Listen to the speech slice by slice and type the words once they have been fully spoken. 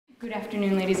Good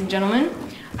afternoon, ladies and gentlemen.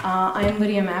 I am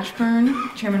Lydia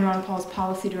Mashburn, Chairman Ron Paul's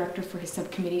Policy Director for his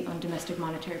Subcommittee on Domestic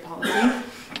Monetary Policy.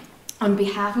 On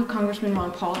behalf of Congressman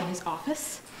Ron Paul and his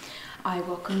office, I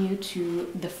welcome you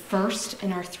to the first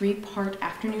in our three-part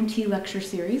afternoon tea lecture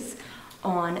series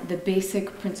on the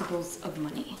basic principles of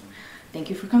money.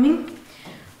 Thank you for coming.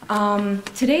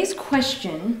 Today's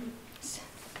question,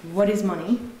 what is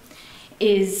money,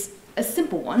 is a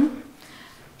simple one,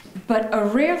 but a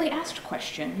rarely asked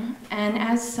question, and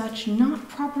as such, not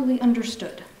properly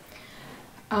understood.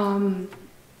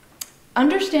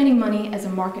 Understanding money as a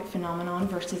market phenomenon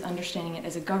versus understanding it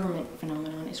as a government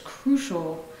phenomenon is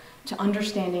crucial to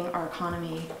understanding our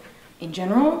economy in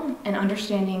general and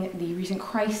understanding the recent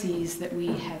crises that we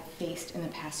have faced in the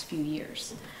past few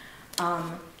years.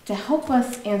 To help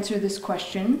us answer this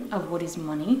question of what is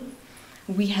money,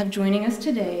 we have joining us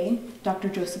today Dr.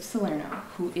 Joseph Salerno,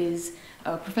 who is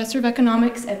a professor of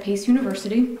economics at Pace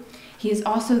University. He is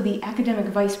also the academic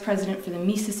vice president for the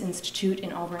Mises Institute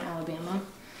in Auburn, Alabama.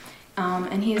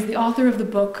 And he is the author of the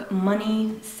book,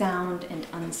 Money, Sound, and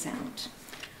Unsound.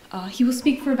 He will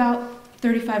speak for about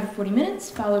 35 or 40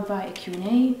 minutes, followed by a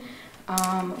Q&A.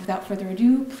 Without further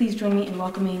ado, please join me in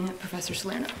welcoming Professor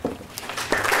Salerno.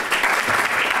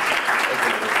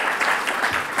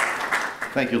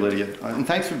 Thank you, Lydia. And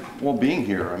thanks for all being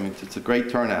here. I mean, it's a great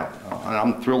turnout, and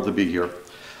I'm thrilled to be here.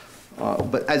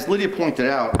 But as Lydia pointed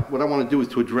out, what I want to do is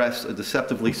to address a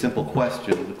deceptively simple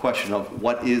question, the question of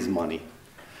what is money?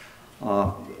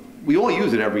 We all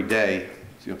use it every day.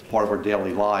 It's part of our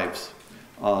daily lives.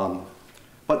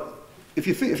 But if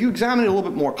you examine it a little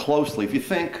bit more closely, if you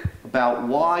think about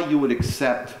why you would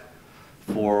accept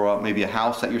for maybe a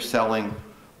house that you're selling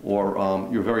or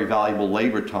your very valuable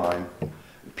labor time,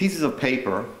 pieces of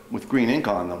paper with green ink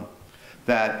on them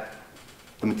that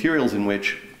the materials in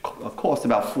which cost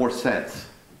about 4 cents.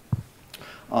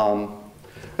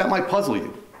 That might puzzle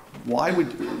you. Why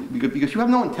would, because you have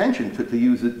no intention to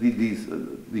use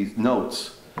these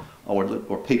notes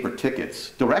or paper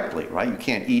tickets directly, right? You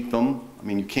can't eat them. I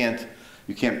mean, you can't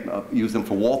use them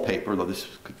for wallpaper, though this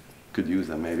could use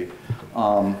them maybe.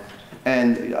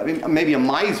 And I mean, maybe a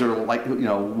miser, like,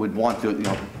 would want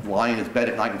to, lie in his bed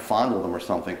at night and fondle them or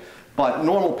something. But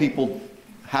normal people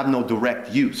have no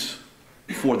direct use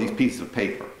for these pieces of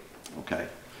paper. Okay,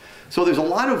 so there's a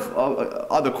lot of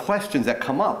other questions that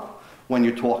come up when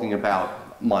you're talking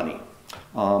about money.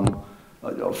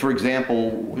 For example,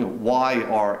 why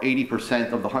are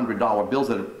 80% of the $100 bills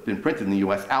that have been printed in the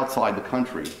U.S. outside the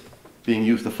country being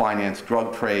used to finance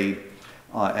drug trade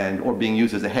or being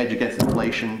used as a hedge against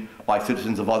inflation by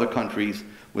citizens of other countries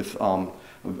with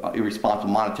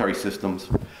irresponsible monetary systems,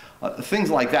 things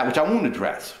like that, which I won't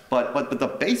address. But the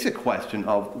basic question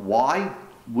of why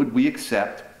would we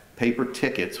accept paper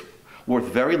tickets worth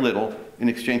very little in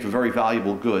exchange for very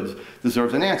valuable goods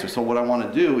deserves an answer. So what I want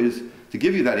to do is to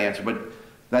give you that answer, but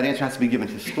that answer has to be given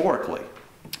historically.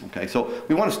 Okay, so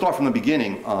we want to start from the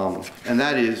beginning, and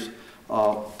that is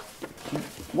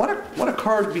what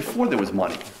occurred before there was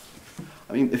money?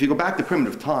 I mean, if you go back to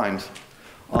primitive times,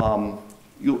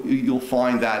 you'll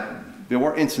find that there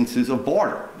were instances of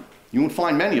barter. You won't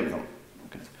find many of them.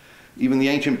 Okay. Even the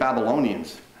ancient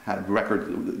Babylonians had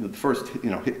the first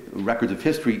records of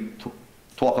history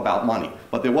talk about money.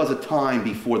 But there was a time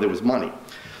before there was money.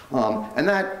 And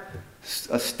that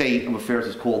state of affairs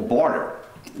is called barter,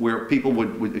 where people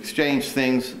would exchange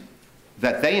things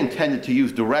that they intended to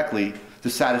use directly to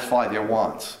satisfy their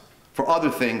wants for other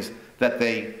things that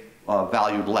they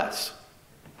valued less.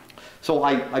 So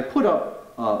I put a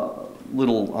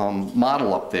little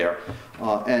model up there,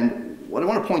 and what I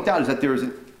want to point out is that there is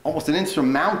almost an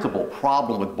insurmountable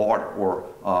problem with barter, or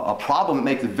a problem that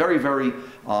makes it very, very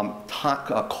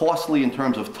costly in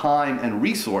terms of time and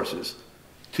resources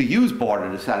to use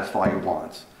barter to satisfy your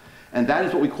wants. And that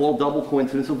is what we call double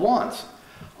coincidence of wants.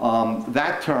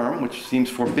 That term, which seems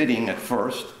forbidding at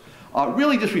first,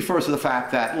 really just refers to the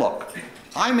fact that, look,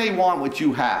 I may want what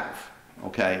you have,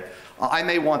 okay? I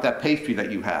may want that pastry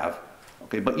that you have,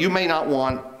 okay? But you may not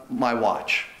want my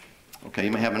watch, okay?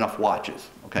 You may have enough watches,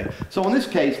 okay? So in this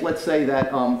case, let's say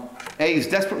that A is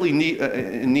desperately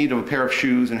in need of a pair of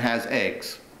shoes and has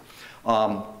eggs.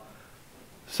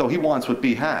 So he wants what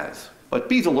B has. But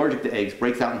B's allergic to eggs,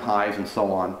 breaks out in hives and so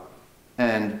on,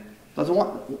 and doesn't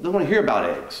want to hear about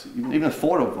eggs. Even the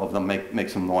thought of them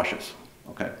makes him nauseous,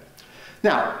 okay?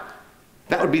 Now,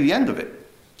 that would be the end of it.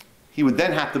 He would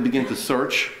then have to begin to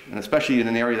search, and especially in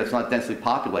an area that's not densely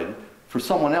populated, for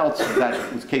someone else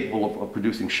that was capable of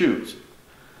producing shoes.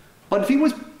 But if he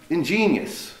was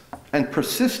ingenious and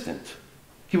persistent,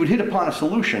 he would hit upon a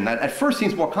solution that at first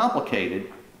seems more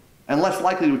complicated and less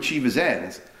likely to achieve his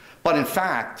ends, but in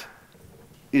fact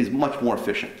is much more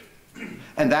efficient.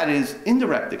 And that is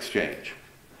indirect exchange.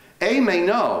 A may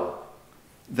know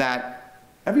that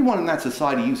everyone in that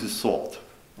society uses salt.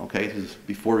 Okay, this is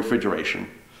before refrigeration.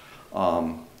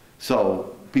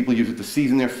 So people use it to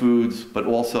season their foods, but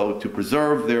also to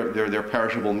preserve their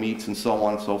perishable meats and so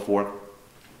on and so forth.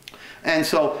 And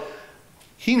so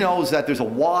he knows that there's a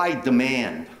wide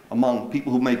demand among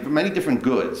people who make many different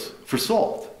goods for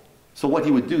salt. So what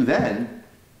he would do then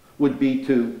would be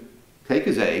to take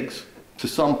his eggs to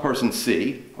some person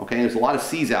C, okay, and there's a lot of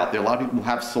C's out there, a lot of people who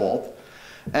have salt,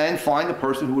 and find the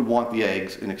person who would want the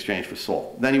eggs in exchange for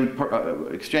salt. Then he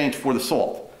would exchange for the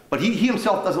salt. But he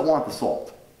himself doesn't want the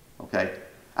salt, okay?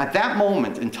 At that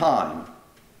moment in time,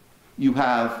 you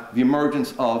have the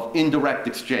emergence of indirect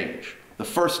exchange, the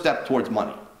first step towards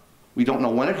money. We don't know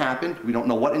when it happened. We don't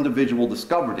know what individual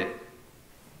discovered it,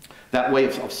 that way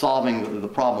of solving the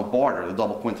problem of barter, the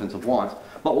double coincidence of wants.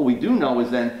 But what we do know is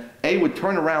then A would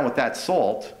turn around with that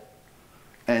salt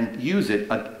and use it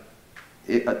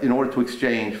in order to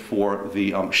exchange for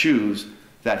the shoes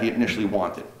that he initially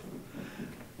wanted.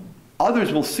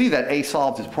 Others will see that A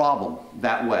solves his problem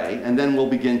that way, and then will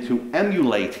begin to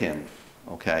emulate him,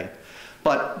 okay?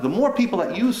 But the more people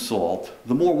that use salt,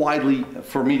 the more widely,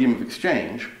 for a medium of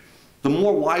exchange, the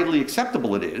more widely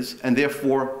acceptable it is, and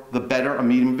therefore the better a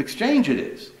medium of exchange it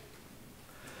is.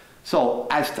 So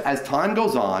as time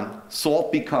goes on,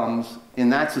 salt becomes, in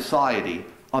that society,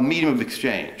 a medium of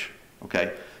exchange,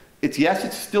 okay? Yes,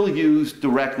 it's still used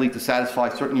directly to satisfy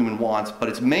certain human wants, but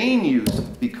its main use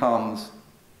becomes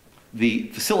the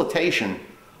facilitation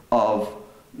of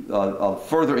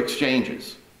further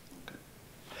exchanges.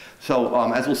 So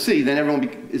as we'll see, then everyone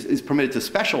is permitted to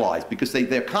specialize because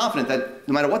they're confident that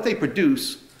no matter what they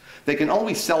produce, they can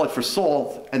always sell it for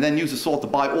salt and then use the salt to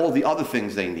buy all the other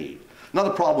things they need. Another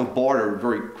problem with barter,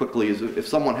 very quickly, is if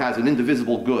someone has an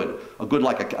indivisible good, a good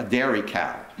like a dairy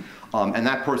cow, and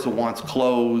that person wants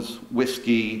clothes,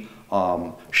 whiskey,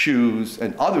 shoes,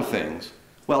 and other things,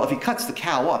 well, if he cuts the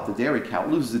cow up, the dairy cow, it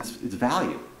loses its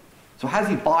value. So how does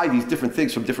he buy these different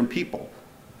things from different people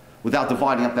without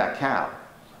dividing up that cow?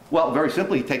 Well, very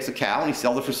simply, he takes a cow and he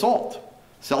sells it for salt.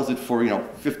 Sells it for,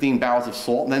 15 barrels of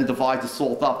salt, and then divides the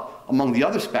salt up among the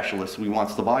other specialists who he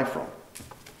wants to buy from.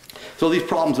 So these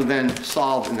problems are then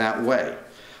solved in that way.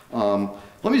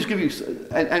 Let me just give you,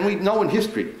 and we know in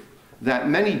history that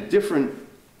many different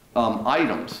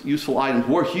items, useful items,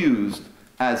 were used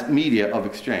as media of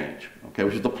exchange, okay,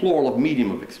 which is the plural of medium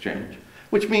of exchange,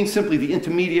 which means simply the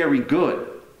intermediary good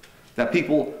that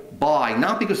people buy,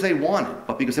 not because they want it,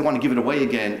 but because they want to give it away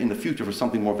again in the future for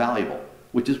something more valuable,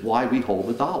 which is why we hold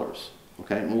the dollars,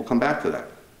 okay, and we'll come back to that.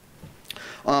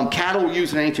 Cattle were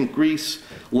used in ancient Greece,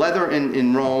 leather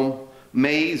in Rome,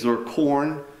 maize or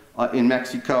corn in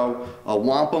Mexico,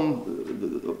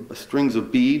 wampum, strings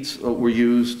of beads were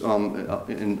used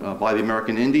by the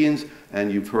American Indians,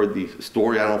 and you've heard the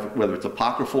story, I don't know whether it's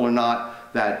apocryphal or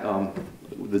not, that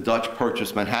the Dutch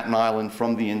purchased Manhattan Island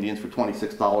from the Indians for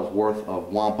 $26 worth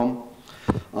of wampum.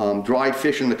 Dried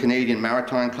fish in the Canadian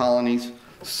maritime colonies.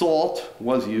 Salt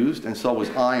was used, and so was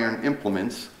iron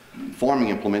implements, farming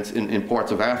implements in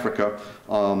parts of Africa.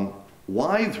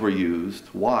 Wives were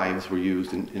used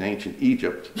in ancient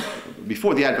Egypt.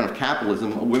 Before the advent of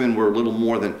capitalism, women were little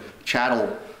more than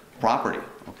chattel property,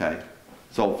 okay?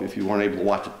 So if you weren't able to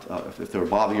watch it, if they were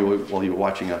bothering you while you were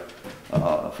watching a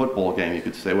football game, you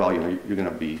could say, well, you're going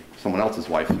to be someone else's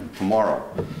wife tomorrow.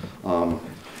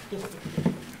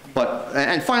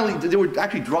 And finally, there were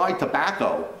actually dried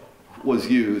tobacco was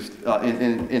used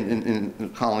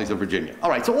in colonies of Virginia. All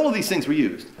right, so all of these things were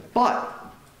used, but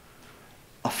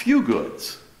a few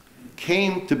goods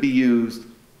came to be used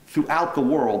throughout the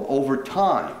world over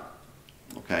time,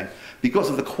 okay, because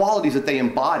of the qualities that they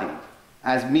embodied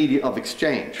as media of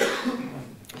exchange.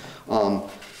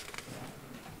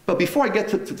 But before I get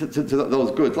to those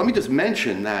goods, let me just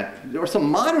mention that there are some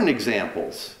modern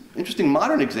examples, interesting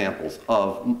modern examples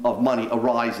of money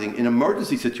arising in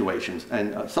emergency situations.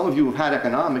 And some of you who have had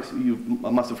economics, you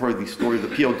must have heard the story of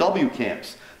the POW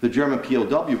camps, the German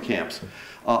POW camps.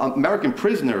 American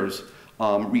prisoners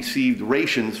received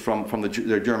rations from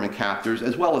their German captors,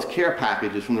 as well as care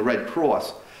packages from the Red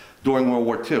Cross during World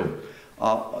War II.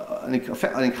 An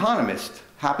economist,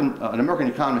 an American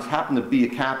economist, happened to be a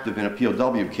captive in a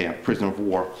POW camp, prisoner of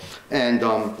war, and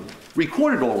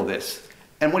recorded all of this.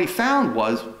 And what he found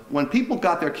was, when people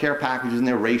got their care packages and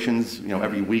their rations,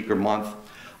 every week or month,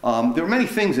 there were many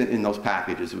things in those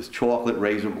packages. It was chocolate,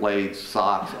 razor blades,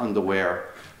 socks, underwear,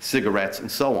 cigarettes, and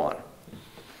so on.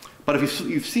 But if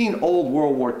you've seen old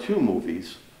World War II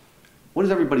movies, what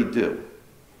does everybody do?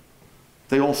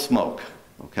 They all smoke,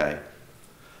 okay?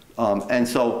 And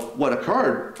so what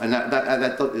occurred, and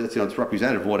that's, you know, it's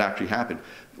representative of what actually happened.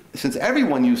 Since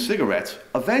everyone used cigarettes,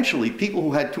 eventually people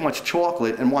who had too much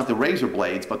chocolate and wanted razor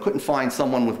blades but couldn't find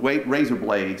someone with razor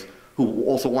blades who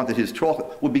also wanted his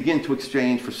chocolate would begin to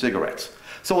exchange for cigarettes.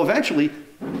 So eventually,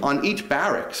 on each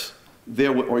barracks,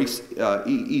 there were, or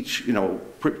each you know,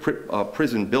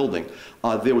 prison building,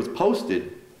 there was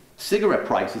posted cigarette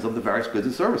prices of the various goods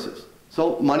and services.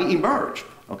 So money emerged,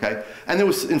 okay? And there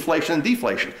was inflation and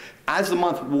deflation. As the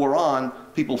month wore on,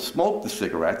 people smoked the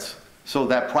cigarettes, so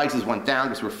that prices went down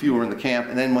because there were fewer in the camp,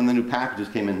 and then when the new packages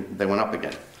came in, they went up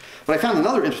again. But I found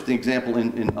another interesting example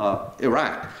in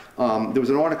Iraq. There was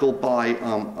an article by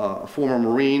a former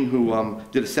Marine who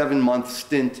did a 7-month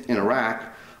stint in Iraq,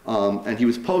 and he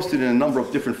was posted in a number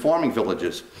of different farming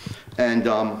villages. And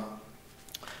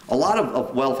a lot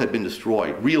of wealth had been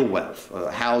destroyed, real wealth,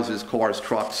 houses, cars,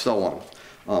 trucks, so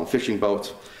on, fishing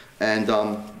boats. And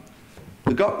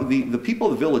the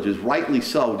people of the villages, rightly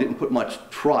so, didn't put much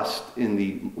trust in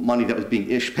the money that was being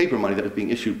issued, paper money that was being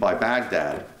issued by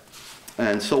Baghdad.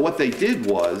 And so what they did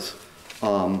was,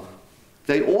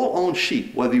 they all owned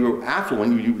sheep. Whether you were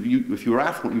affluent, if you were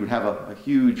affluent, you would have a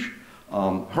huge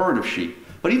herd of sheep.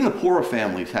 But even the poorer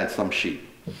families had some sheep.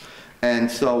 And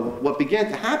so what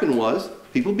began to happen was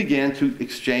people began to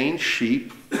exchange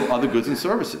sheep for other goods and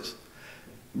services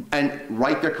and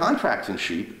write their contracts in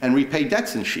sheep and repay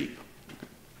debts in sheep.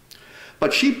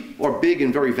 But sheep are big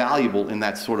and very valuable in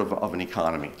that sort of an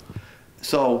economy.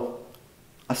 So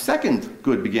a second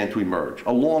good began to emerge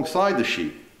alongside the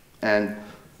sheep. And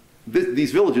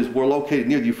these villages were located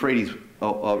near the Euphrates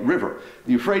River.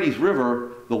 The Euphrates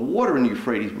River, the water in the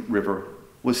Euphrates River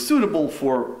was suitable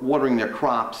for watering their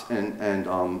crops and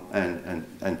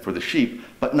for the sheep,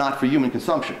 but not for human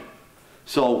consumption.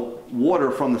 So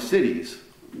water from the cities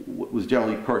was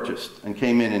generally purchased and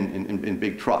came in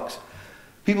big trucks.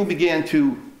 People began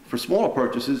to, for smaller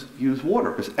purchases, use water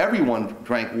because everyone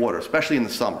drank water, especially in the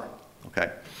summer.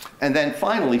 Okay? And then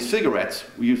finally, cigarettes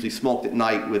were usually smoked at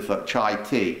night with chai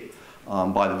tea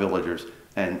by the villagers.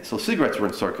 And so cigarettes were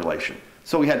in circulation.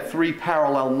 So we had 3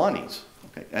 parallel monies.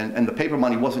 Okay? And the paper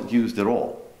money wasn't used at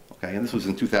all. Okay? And this was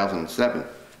in 2007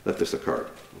 that this occurred.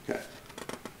 Okay?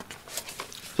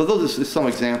 So those are some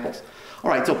examples. All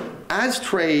right, so as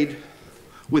trade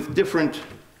with different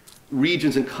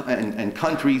regions and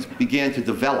countries began to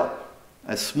develop,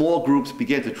 as small groups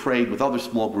began to trade with other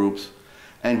small groups,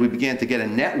 and we began to get a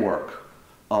network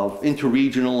of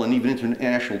interregional and even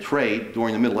international trade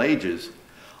during the Middle Ages,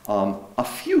 a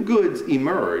few goods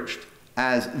emerged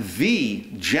as the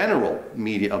general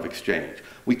media of exchange.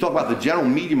 We talk about the general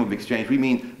medium of exchange, we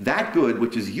mean that good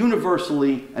which is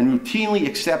universally and routinely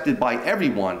accepted by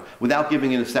everyone without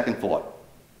giving it a second thought.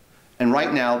 And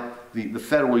right now, the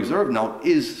Federal Reserve note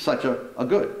is such a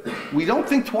good. We don't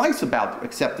think twice about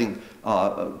accepting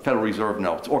Federal Reserve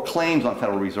notes or claims on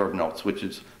Federal Reserve notes, which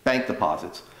is bank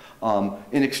deposits,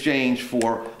 in exchange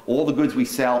for all the goods we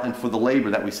sell and for the labor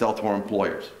that we sell to our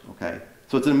employers. Okay?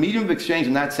 So it's a medium of exchange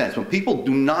in that sense, when people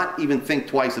do not even think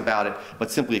twice about it,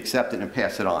 but simply accept it and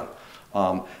pass it on.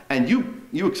 And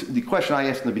the question I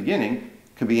asked in the beginning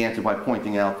can be answered by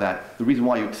pointing out that the reason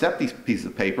why you accept these pieces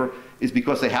of paper is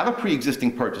because they have a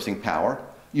pre-existing purchasing power.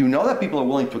 You know that people are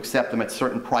willing to accept them at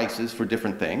certain prices for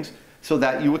different things, so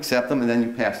that you accept them and then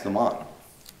you pass them on.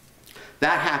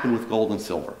 That happened with gold and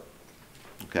silver.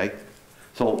 Okay?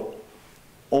 So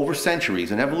over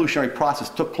centuries, an evolutionary process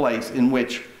took place in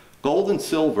which gold and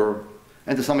silver,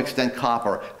 and to some extent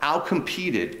copper,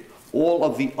 outcompeted all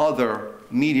of the other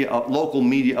media, local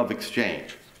media of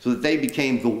exchange, so that they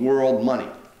became the world money.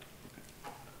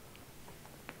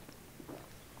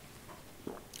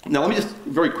 Now let me just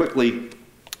very quickly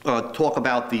talk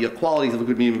about the qualities of a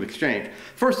good medium of exchange.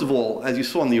 First of all, as you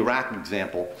saw in the Iraq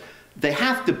example, they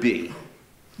have to be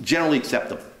generally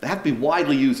acceptable. They have to be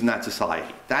widely used in that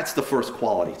society. That's the first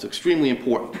quality. It's extremely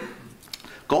important.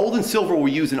 Gold and silver were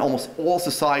used in almost all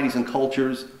societies and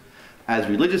cultures as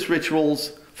religious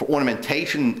rituals, for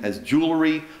ornamentation, as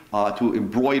jewelry, to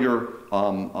embroider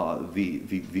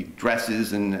the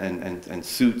dresses and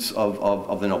suits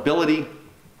of the nobility.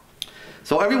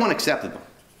 So everyone accepted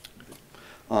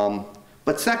them.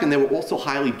 But second, they were also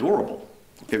highly durable.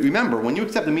 Okay, remember, when you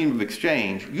accept a medium of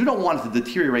exchange, you don't want it to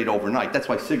deteriorate overnight. That's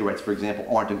why cigarettes, for example,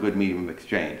 aren't a good medium of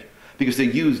exchange, because they're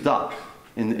used up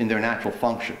in their natural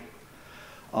function.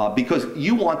 Because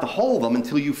you want to hold them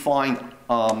until you find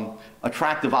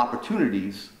attractive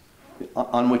opportunities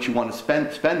on which you want to spend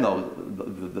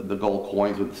the gold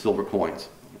coins or the silver coins.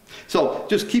 So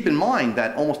just keep in mind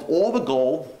that almost all the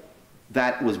gold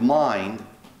that was mined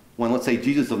when, let's say,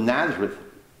 Jesus of Nazareth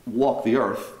walk the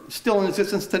earth is still in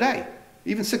existence today.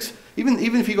 Even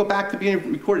if you go back to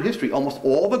being recorded history, almost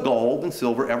all the gold and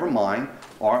silver ever mined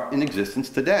are in existence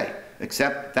today,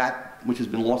 except that which has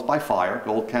been lost by fire.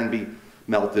 Gold can be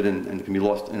melted and can be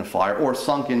lost in a fire or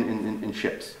sunk in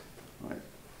ships. Right?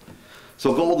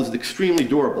 So gold is extremely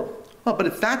durable. Well, but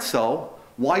if that's so,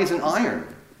 why isn't iron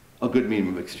a good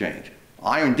medium of exchange?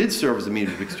 Iron did serve as a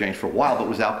medium of exchange for a while, but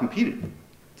was outcompeted.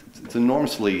 It's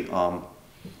enormously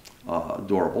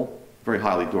durable, very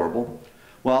highly durable.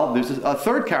 Well, there's a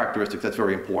third characteristic that's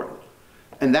very important,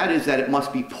 and that is that it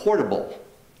must be portable,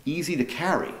 easy to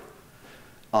carry.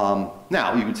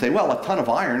 Now, you could say, well, a ton of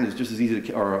iron is just as easy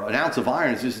to, or an ounce of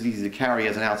iron is just as easy to carry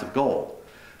as an ounce of gold.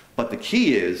 But the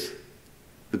key is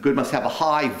the good must have a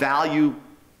high value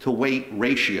to weight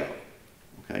ratio.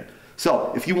 Okay?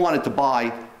 So if you wanted to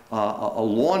buy a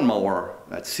lawnmower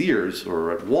at Sears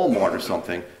or at Walmart or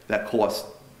something that cost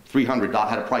 $300,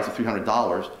 had a price of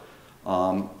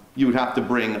 $300, you would have to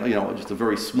bring, just a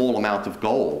very small amount of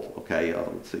gold. Okay,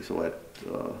 let's see, so at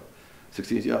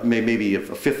 60, maybe a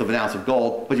fifth of an ounce of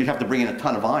gold, but you'd have to bring in a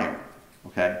ton of iron.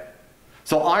 Okay,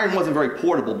 so iron wasn't very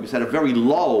portable because it had a very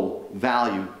low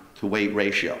value to weight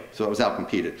ratio, so it was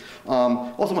outcompeted.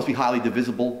 Also must be highly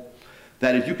divisible.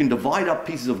 That is, you can divide up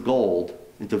pieces of gold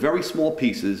into very small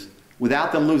pieces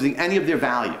without them losing any of their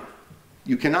value.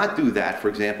 You cannot do that, for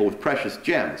example, with precious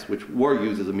gems, which were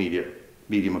used as a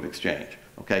medium of exchange.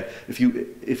 Okay, if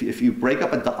you break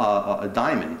up a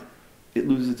diamond, it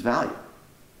loses its value.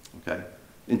 Okay,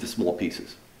 into small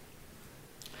pieces.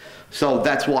 So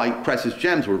that's why precious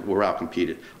gems were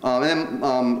outcompeted. And then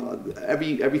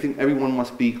everyone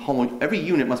must be every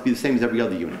unit must be the same as every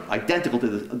other unit, identical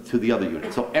to the other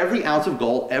unit. So every ounce of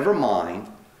gold ever mined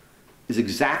is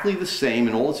exactly the same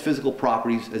in all its physical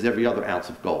properties as every other ounce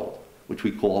of gold, which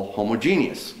we call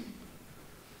homogeneous.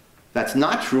 That's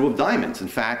not true of diamonds. In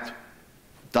fact,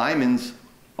 diamonds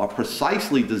are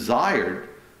precisely desired,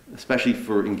 especially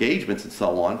for engagements and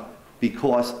so on,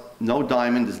 because no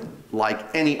diamond is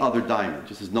like any other diamond.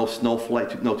 Just as no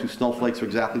two snowflakes are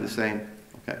exactly the same.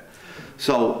 Okay,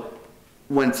 so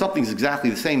when something's exactly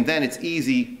the same, then it's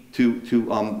easy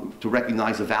to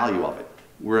recognize the value of it.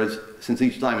 Whereas since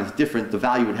each diamond is different, the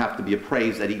value would have to be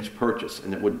appraised at each purchase,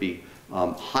 and it would be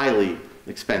highly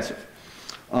expensive.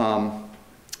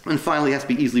 And finally, it has to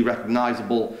be easily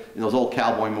recognizable. In those old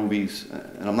cowboy movies,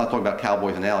 and I'm not talking about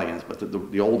Cowboys and Aliens, but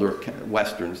the older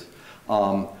westerns,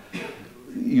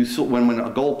 you saw when a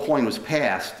gold coin was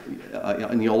passed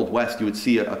in the Old West, you would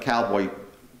see a cowboy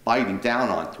biting down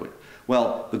onto it.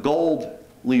 Well, the gold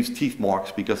leaves teeth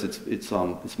marks because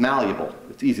it's malleable.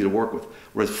 It's easy to work with.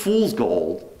 Whereas fool's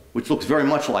gold, which looks very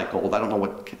much like gold, I don't know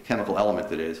what chemical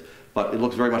element it is, but it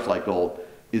looks very much like gold,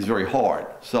 is very hard.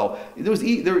 So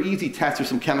there were easy tests. There's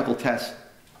some chemical tests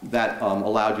that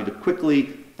allowed you to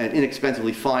quickly and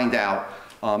inexpensively find out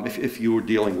if you were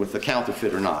dealing with a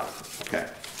counterfeit or not. Okay.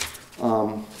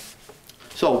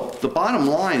 So the bottom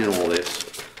line in all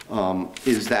this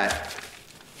is that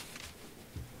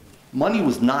money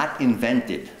was not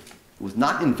invented. It was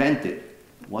not invented.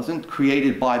 It wasn't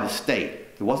created by the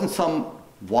state. There wasn't some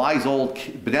wise old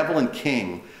benevolent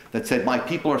king that said, my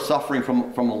people are suffering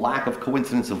from a lack of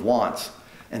coincidence of wants,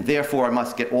 and therefore I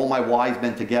must get all my wise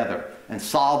men together and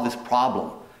solve this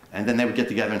problem. And then they would get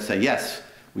together and say, yes,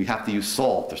 we have to use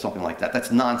salt or something like that.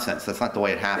 That's nonsense. That's not the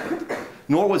way it happened.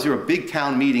 Nor was there a big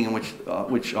town meeting in which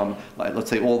let's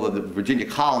say all the Virginia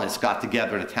colonists got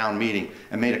together in a town meeting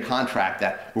and made a contract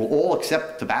that will all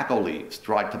accept tobacco leaves,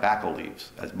 dried tobacco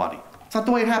leaves, as money. It's not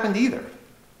the way it happened either.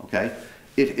 Okay?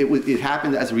 It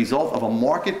happened as a result of a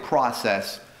market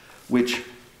process which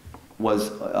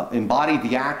was embodied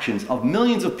the actions of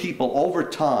millions of people over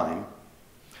time,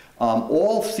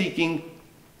 all seeking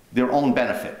their own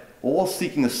benefit, all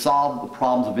seeking to solve the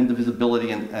problems of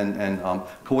indivisibility and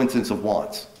coincidence of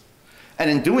wants. And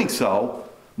in doing so,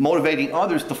 motivating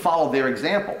others to follow their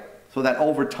example, so that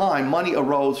over time, money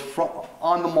arose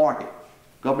on the market.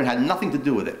 Government had nothing to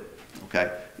do with it.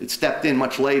 Okay? It stepped in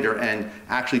much later and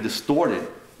actually distorted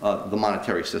the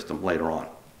monetary system later on.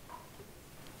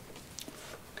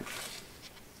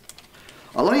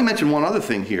 Let me mention one other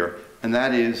thing here, and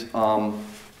that is,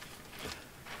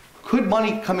 could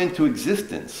money come into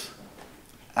existence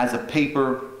as a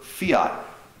paper fiat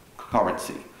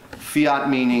currency? Fiat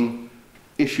meaning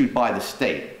issued by the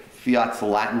state. Fiat's the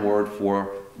Latin word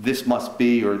for this must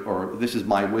be, or this is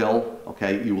my will,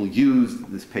 okay, you will use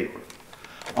this paper.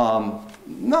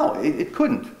 No, it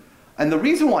couldn't. And the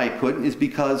reason why it couldn't is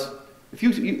because if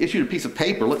you issued a piece of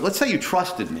paper, let's say you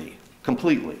trusted me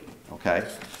completely, okay?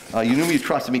 You knew me, you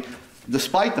trusted me.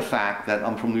 despite the fact that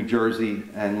I'm from New Jersey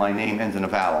and my name ends in a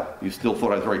vowel. You still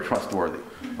thought I was very trustworthy.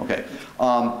 Okay.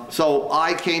 So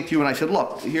I came to you and I said,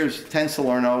 look, here's 10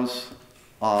 Salernos.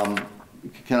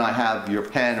 Can I have your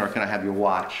pen or can I have your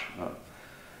watch?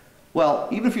 Well,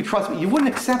 even if you trust me, you wouldn't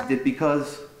accept it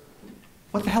because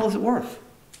what the hell is it worth?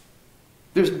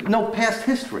 There's no past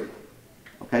history.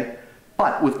 Okay?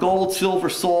 But with gold, silver,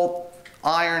 salt,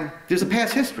 iron, there's a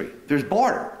past history. There's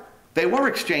barter. They were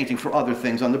exchanging for other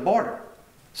things on the barter.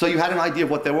 So you had an idea of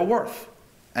what they were worth.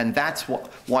 And that's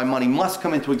why money must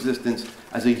come into existence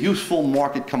as a useful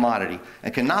market commodity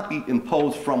and cannot be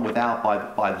imposed from without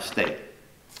by the state.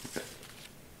 Okay.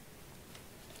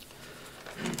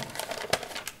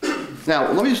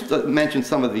 Now, let me just mention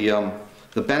some of the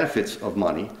benefits of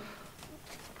money.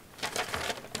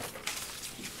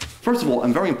 First of all,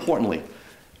 and very importantly,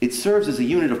 it serves as a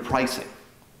unit of pricing.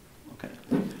 Okay.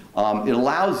 It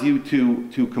allows you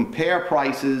to compare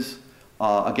prices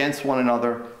against one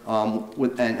another,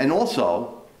 and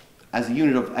also as a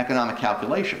unit of economic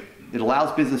calculation. It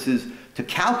allows businesses to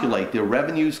calculate their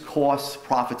revenues, costs,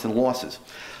 profits, and losses.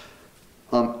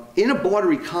 In a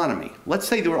barter economy, let's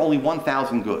say there were only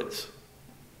 1,000 goods.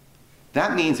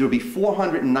 That means there would be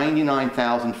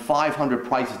 499,500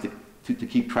 prices to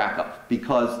keep track of,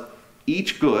 because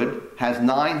each good has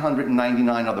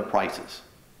 999 other prices,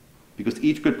 because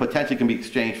each good potentially can be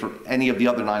exchanged for any of the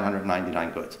other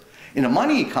 999 goods. In a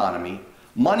money economy,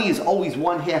 money is always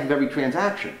one half of every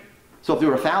transaction. So if there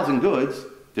are 1,000 goods,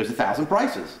 there's 1,000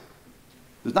 prices.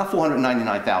 There's not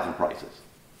 499,000 prices.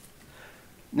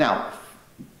 Now,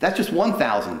 that's just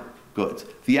 1,000 goods.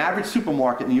 The average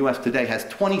supermarket in the US today has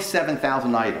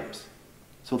 27,000 items.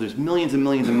 So there's millions and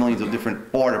millions and millions of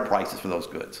different barter prices for those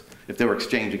goods if they were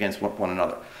exchanged against one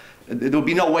another. There would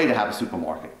be no way to have a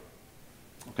supermarket,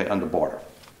 okay, under barter.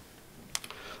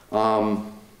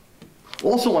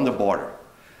 Also under barter,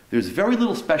 there's very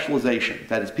little specialization.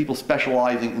 That is, people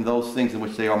specializing in those things in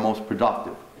which they are most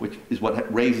productive, which is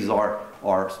what raises our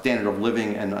standard of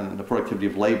living and the productivity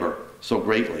of labor so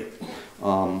greatly.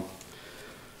 And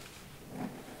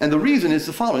the reason is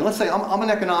the following. Let's say I'm an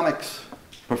economics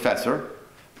professor,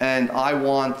 and I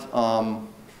want,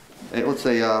 let's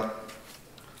say, a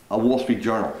Wall Street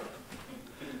Journal.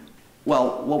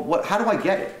 Well, how do I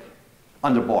get it?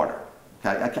 Under barter.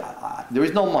 Okay? There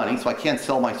is no money, so I can't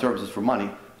sell my services for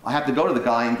money. I have to go to the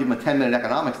guy and give him a 10-minute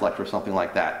economics lecture or something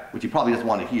like that, which he probably doesn't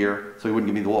want to hear, so he wouldn't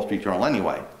give me the Wall Street Journal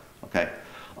anyway. Okay?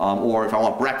 Or if I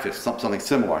want breakfast, something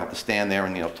similar, I have to stand there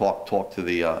and talk to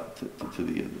the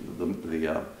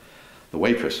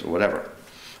waitress or whatever.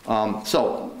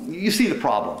 So you see the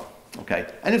problem, okay?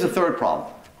 And there's a third problem.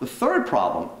 The third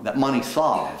problem that money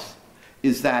solves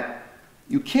is that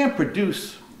you can't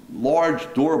produce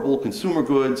large, durable consumer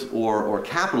goods or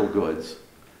capital goods,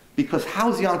 because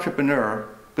how's the entrepreneur,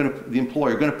 the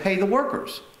employer, going to pay the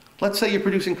workers? Let's say you're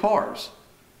producing cars.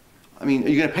 I mean, are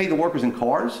you going to pay the workers in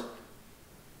cars?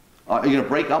 Are you going to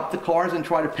break up the cars and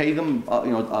try to pay them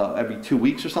every 2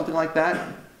 weeks or something like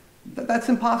that? That's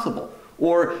impossible.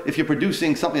 Or if you're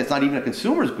producing something that's not even a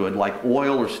consumer's good, like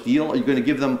oil or steel, are you going to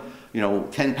give them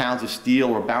 10 pounds of steel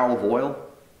or a barrel of oil?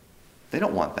 They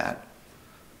don't want that.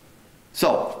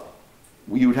 So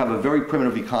you would have a very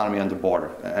primitive economy under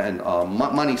barter, and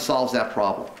money solves that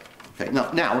problem. Okay?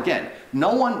 Now, again,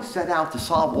 no one set out to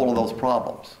solve all of those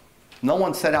problems. No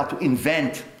one set out to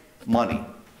invent money.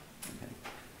 Okay?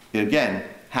 It, again,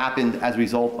 happened as a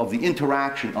result of the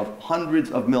interaction of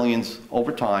hundreds of millions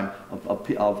over time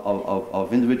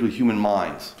of individual human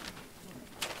minds.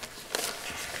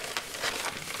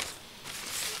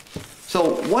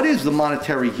 So what is the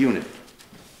monetary unit?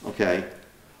 Okay.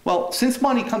 Well, since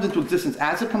money comes into existence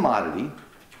as a commodity,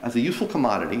 as a useful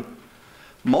commodity,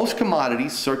 most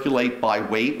commodities circulate by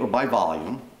weight or by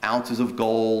volume, ounces of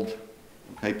gold,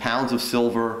 okay, pounds of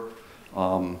silver,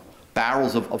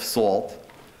 barrels of salt.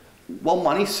 Well,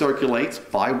 money circulates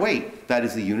by weight. That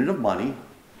is, the unit of money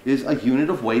is a unit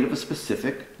of weight of a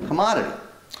specific commodity.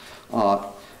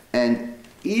 And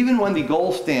even when the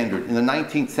gold standard in the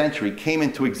 19th century came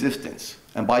into existence,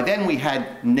 and by then we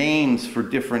had names for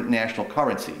different national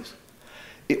currencies,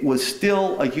 it was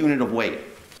still a unit of weight.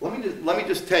 Let me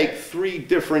just take three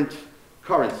different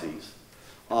currencies.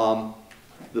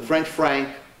 The French franc,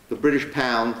 the British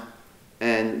pound,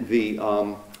 and the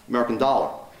American dollar.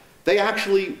 They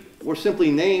actually were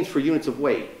simply names for units of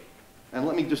weight. And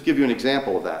let me just give you an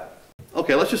example of that.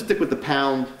 Okay, let's just stick with the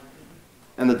pound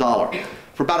and the dollar.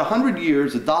 For about 100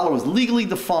 years, the dollar was legally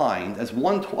defined as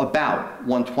about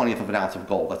 1/20th of an ounce of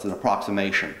gold. That's an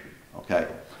approximation, okay?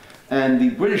 And the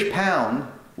British pound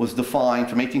was defined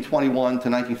from 1821 to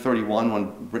 1931,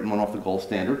 when Britain went off the gold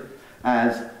standard,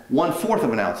 as 1/4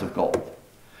 of an ounce of gold.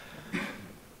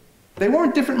 They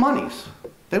weren't different monies.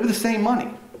 They were the same money.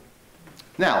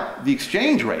 Now, the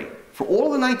exchange rate for all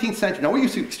of the 19th century, now we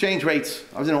used to exchange rates,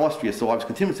 I was in Austria, so I was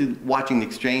continuously watching the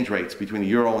exchange rates between the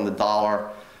euro and the dollar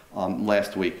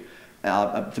last week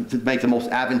to make the most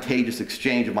advantageous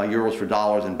exchange of my euros for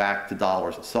dollars and back to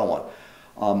dollars and so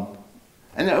on.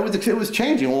 And it was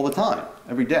changing all the time,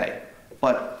 every day.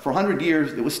 But for 100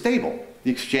 years, it was stable.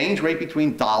 The exchange rate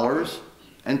between dollars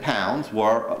and pounds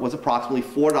was approximately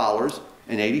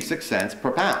 $4.86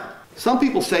 per pound. Some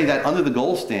people say that under the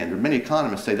gold standard, many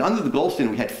economists say that under the gold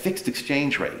standard we had fixed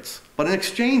exchange rates. But an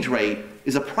exchange rate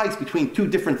is a price between two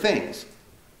different things.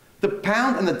 The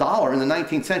pound and the dollar in the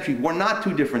 19th century were not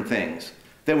two different things.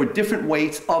 They were different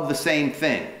weights of the same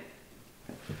thing.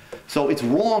 So it's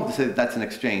wrong to say that that's an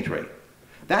exchange rate.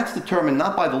 That's determined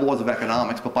not by the laws of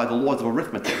economics, but by the laws of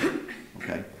arithmetic.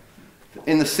 Okay?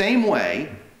 In the same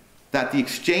way that the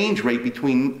exchange rate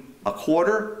between a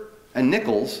quarter and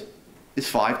nickels is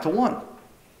 5-to-1.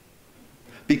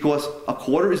 Because a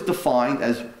quarter is defined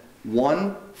as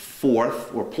 1/4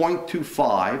 or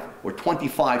 0.25 or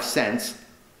 25 cents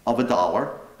of a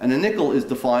dollar, and a nickel is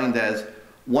defined as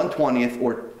 1/20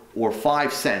 or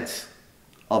 5 cents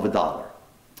of a dollar.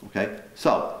 Okay?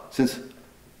 So, since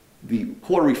the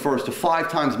quarter refers to 5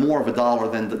 times more of a dollar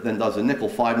than does a nickel,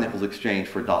 5 nickels exchanged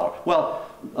for a dollar. Well,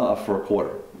 for a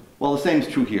quarter. Well, the same is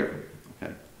true here.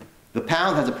 Okay? The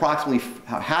pound had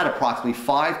approximately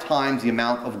 5 times the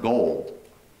amount of gold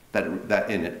that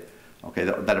in it, okay,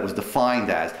 that it was defined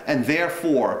as, and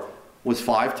therefore was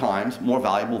 5 times more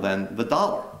valuable than the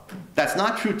dollar. That's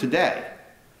not true today.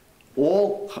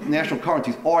 All national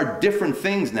currencies are different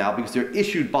things now because they're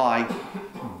issued by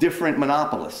different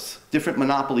monopolists, different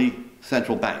monopoly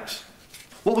central banks.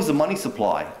 What was the money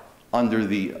supply under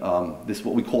this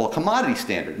what we call a commodity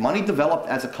standard? Money developed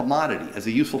as a commodity, as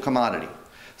a useful commodity.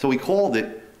 So we called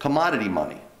it commodity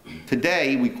money.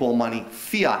 Today we call money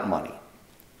fiat money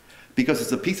because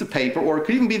it's a piece of paper, or it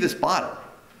could even be this bottle.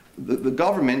 The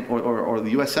government or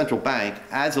the US central bank,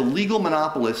 as a legal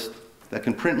monopolist that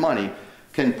can print money,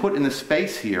 can put in the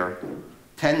space here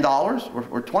 $10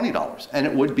 or $20, and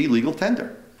it would be legal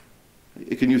tender.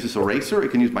 It can use this eraser, it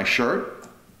can use my shirt,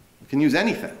 it can use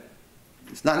anything.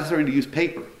 It's not necessary to use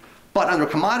paper. But under a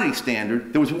commodity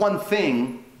standard, there was one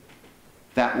thing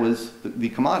that was the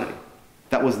commodity,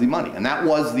 that was the money, and that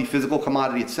was the physical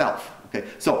commodity itself. Okay?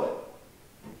 So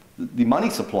the money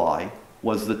supply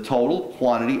was the total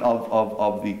quantity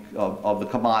of the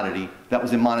commodity that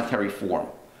was in monetary form.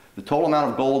 The total amount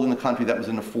of gold in the country that was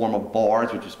in the form of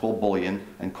bars, which is called bullion,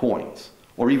 and coins.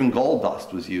 Or even gold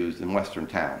dust was used in Western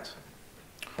towns.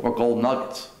 Or gold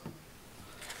nuggets.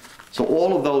 So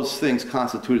all of those things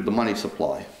constituted the money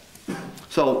supply.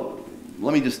 So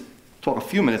let me just talk a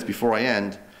few minutes before I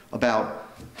end about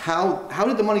how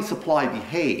did the money supply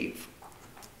behave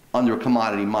under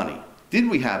commodity money? Did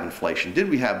we have inflation? Did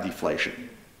we have deflation?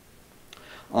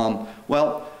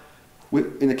 Well,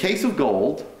 in the case of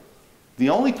gold, the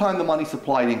only time the money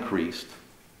supply increased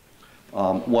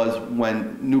was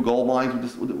when new gold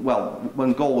mines,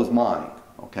 when gold was mined.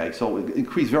 Okay, so it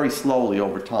increased very slowly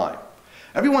over time.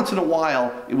 Every once in a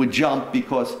while, it would jump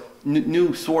because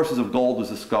new sources of gold was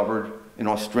discovered in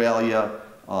Australia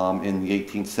in the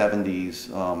 1870s,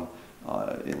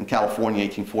 in California,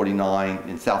 1849,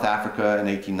 in South Africa in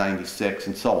 1896,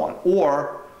 and so on.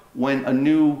 Or when a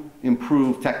new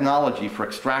improved technology for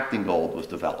extracting gold was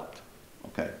developed.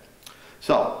 Okay.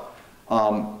 So,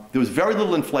 there was very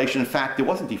little inflation. In fact, there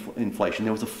wasn't inflation.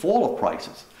 There was a fall of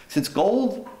prices. Since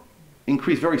gold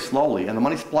increased very slowly and the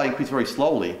money supply increased very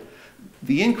slowly,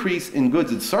 the increase in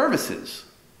goods and services,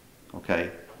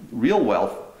 okay, real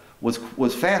wealth,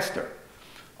 was faster.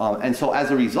 And so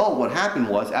as a result, what happened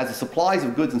was, as the supplies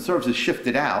of goods and services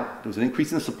shifted out, there was an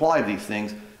increase in the supply of these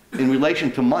things in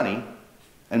relation to money,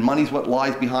 and money is what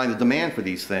lies behind the demand for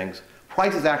these things,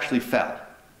 prices actually fell.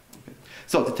 Okay.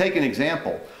 So to take an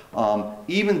example,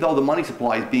 even though the money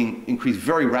supply is being increased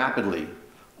very rapidly,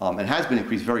 and has been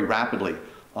increased very rapidly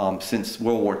since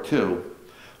World War II,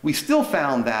 we still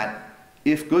found that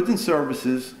if goods and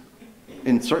services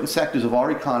in certain sectors of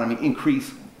our economy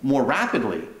increase more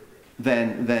rapidly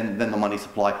than the money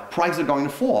supply, prices are going to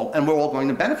fall, and we're all going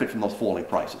to benefit from those falling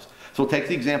prices. So take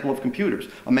the example of computers.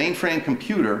 A mainframe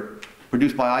computer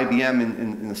produced by IBM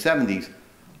in the 70s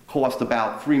cost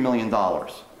about $3 million.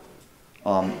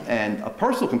 And a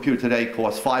personal computer today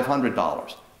costs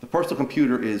 $500. The personal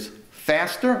computer is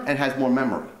faster and has more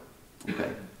memory.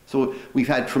 Okay? So we've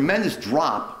had tremendous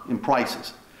drop in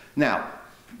prices. Now,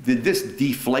 did this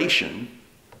deflation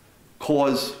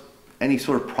cause any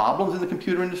sort of problems in the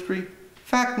computer industry?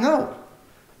 fact, no.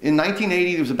 In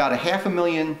 1980, there was about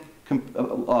 500,000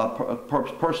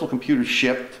 personal computers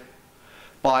shipped.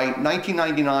 By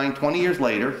 1999, 20 years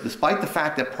later, despite the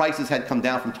fact that prices had come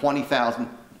down from 20,000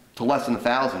 to less than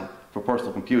 1,000 for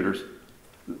personal computers,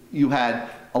 you had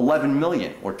 11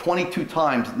 million, or 22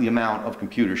 times the amount of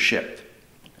computers shipped.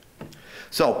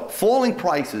 So falling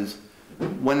prices,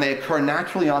 when they occur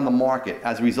naturally on the market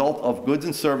as a result of goods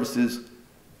and services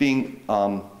being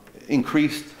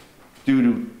increased due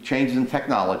to changes in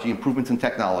technology, improvements in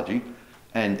technology,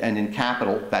 and in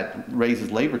capital that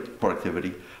raises labor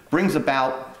productivity, brings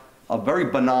about a very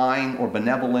benign or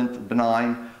benevolent,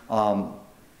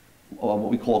 what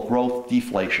we call growth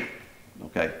deflation.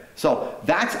 Okay? So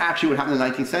that's actually what happened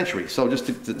in the 19th century. So just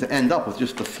to end up with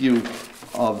just a few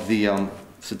of the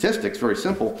statistics, very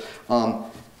simple.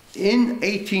 In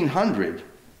 1800,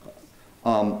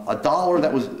 a dollar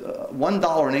that was $1 in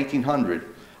 1800,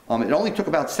 it only took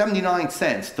about 79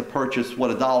 cents to purchase what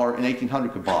a dollar in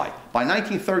 1800 could buy. By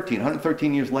 1913,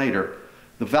 113 years later,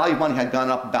 the value of money had gone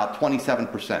up about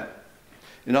 27%.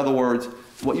 In other words,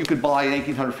 what you could buy in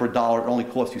 1800 for a dollar, it only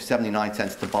cost you 79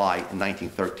 cents to buy in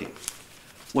 1913.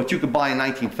 What you could buy in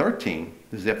 1913,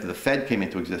 this is after the Fed came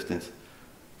into existence,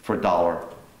 for a dollar,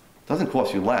 doesn't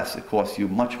cost you less, it costs you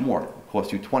much more. It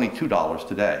costs you $22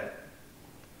 today.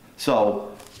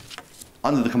 So,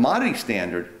 under the commodity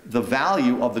standard, the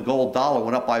value of the gold dollar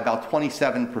went up by about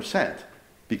 27%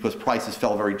 because prices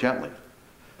fell very gently.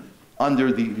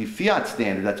 Under the fiat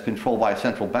standard that's controlled by a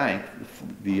central bank,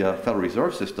 the Federal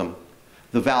Reserve System,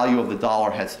 the value of the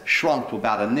dollar has shrunk to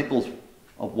about a nickel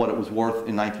of what it was worth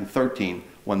in 1913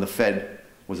 when the Fed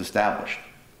was established.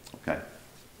 Okay.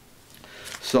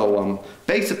 So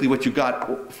basically what you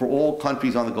got for all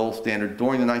countries on the gold standard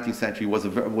during the 19th century was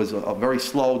a very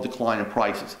slow decline in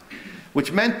prices,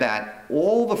 which meant that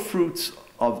all the fruits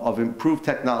of improved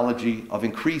technology, of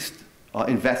increased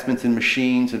investments in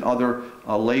machines and other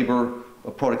labor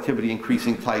productivity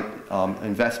increasing type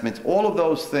investments, all of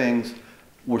those things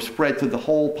were spread to the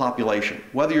whole population.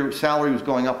 Whether your salary was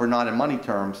going up or not in money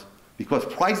terms, because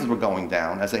prices were going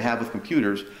down, as they have with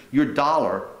computers, your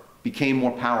dollar became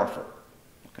more powerful.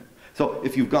 Okay. So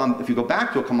if you go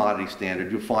back to a commodity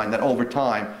standard, you'll find that over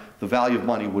time, the value of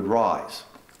money would rise.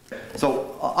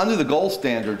 So under the gold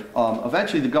standard,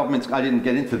 eventually the governments, I didn't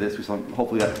get into this, because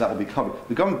hopefully that will be covered.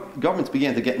 The governments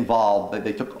began to get involved.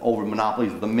 They took over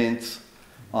monopolies of the mints,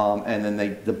 and then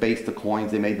they debased the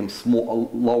coins. They made them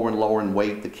lower and lower in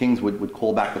weight. The kings would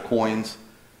call back the coins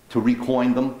to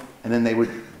recoin them, and then they would,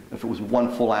 if it was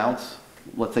 1 full ounce,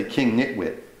 let's say King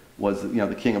Nitwit was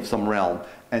the king of some realm,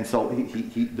 and so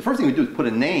the first thing he would do is put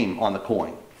a name on the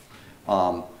coin,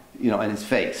 and his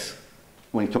face,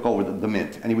 when he took over the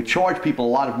mint. And he would charge people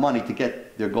a lot of money to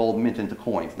get their gold mint into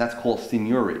coins. That's called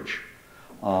seigniorage.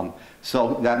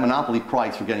 So that monopoly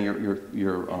price for getting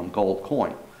your gold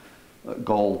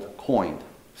coined.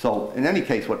 So in any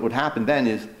case, what would happen then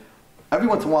is every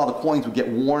once in a while the coins would get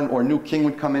worn, or a new king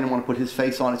would come in and want to put his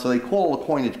face on it, so they call the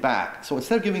coinage back. So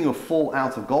instead of giving you a full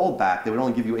ounce of gold back, they would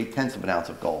only give you 0.8 of an ounce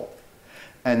of gold.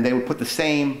 And they would put the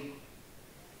same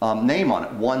name on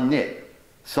it, 1 nit.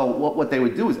 So what they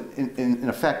would do is, in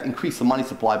effect, increase the money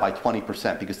supply by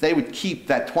 20%, because they would keep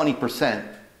that 20%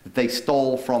 that they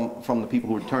stole from the people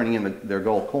who were turning in their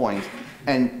gold coins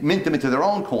and mint them into their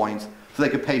own coins so they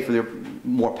could pay for their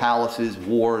more palaces,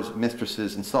 wars,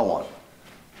 mistresses, and so on.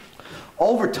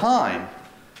 Over time,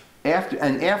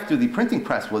 after the printing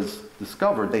press was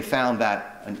discovered, they found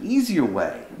that an easier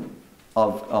way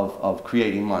of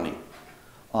creating money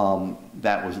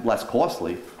that was less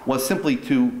costly was simply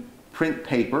to print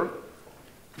paper,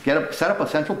 set up a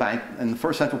central bank, and the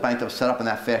first central bank that was set up in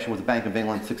that fashion was the Bank of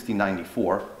England in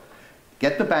 1694.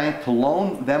 Get the bank to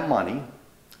loan them money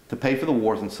to pay for the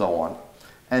wars and so on,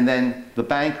 and then the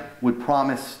bank would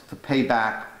promise to pay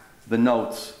back the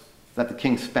notes that the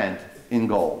king spent in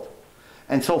gold.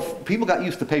 And so people got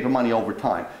used to paper money over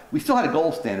time. We still had a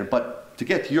gold standard, but to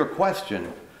get to your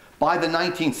question, by the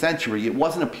 19th century, it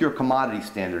wasn't a pure commodity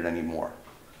standard anymore.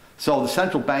 So the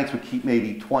central banks would keep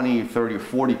maybe 20, 30, or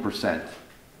 40%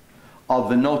 of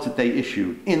the notes that they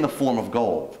issued in the form of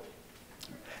gold.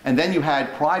 And then you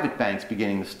had private banks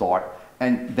beginning to start,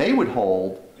 and they would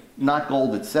hold not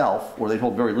gold itself, or they'd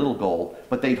hold very little gold,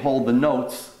 but they'd hold the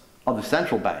notes of the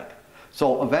central bank.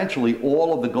 So eventually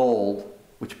all of the gold,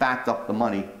 which backed up the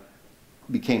money,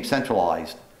 became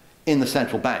centralized in the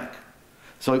central bank.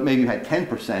 So maybe you had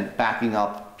 10% backing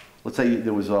up. Let's say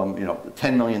there was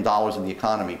 $10 million in the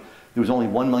economy. There was only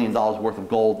 $1 million worth of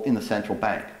gold in the central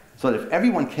bank. So that if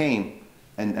everyone came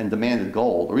and demanded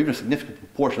gold, or even a significant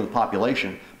proportion of the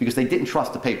population, because they didn't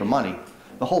trust the paper money,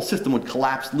 the whole system would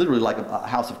collapse literally like a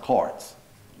house of cards.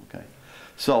 Okay?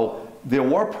 So there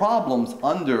were problems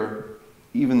under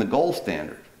even the gold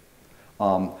standard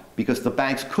because the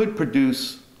banks could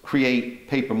create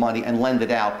paper money and lend it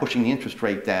out, pushing the interest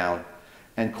rate down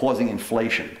and causing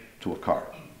inflation to occur.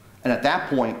 And at that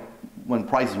point, when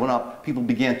prices went up, people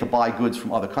began to buy goods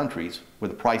from other countries where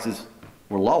the prices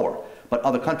were lower. But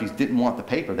other countries didn't want the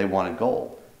paper, they wanted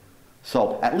gold.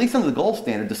 So at least under the gold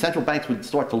standard, the central banks would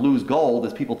start to lose gold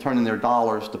as people turned in their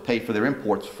dollars to pay for their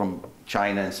imports from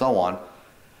China and so on.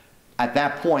 At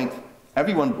that point,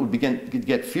 everyone would begin to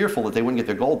get fearful that they wouldn't get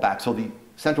their gold back, so the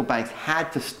central banks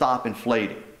had to stop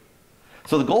inflating.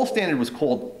 So the gold standard was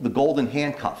called the golden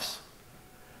handcuffs,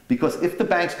 because if the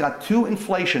banks got too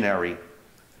inflationary,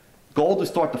 gold would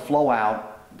start to flow out.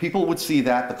 People would see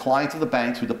that, the clients of the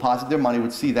banks who deposit their money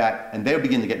would see that, and they would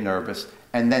begin to get nervous,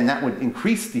 and then that would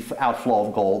increase the outflow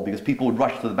of gold because people would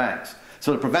rush to the banks.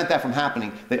 So to prevent that from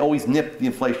happening, they always nipped the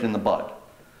inflation in the bud.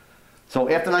 So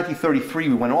after 1933,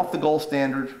 we went off the gold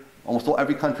standard. Almost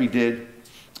every country did.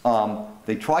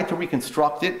 They tried to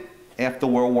reconstruct it after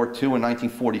World War II in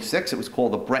 1946. It was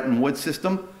called the Bretton Woods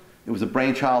system. It was a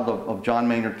brainchild of John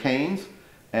Maynard Keynes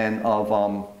and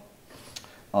of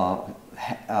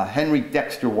Henry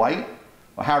Dexter White,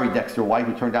 or Harry Dexter White,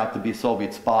 who turned out to be a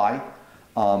Soviet spy.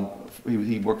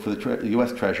 He worked for the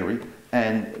US Treasury,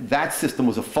 and that system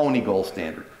was a phony gold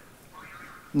standard.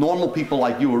 Normal people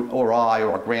like you or I,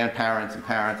 or our grandparents and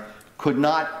parents, could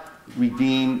not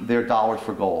redeem their dollars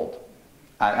for gold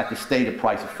at the stated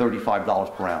price of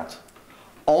 $35 per ounce.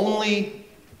 Only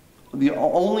the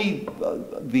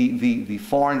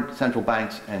foreign central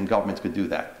banks and governments could do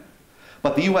that.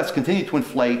 But the U.S. continued to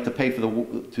inflate to pay for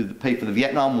the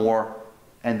Vietnam War,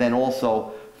 and then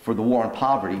also for the war on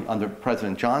poverty under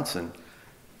President Johnson.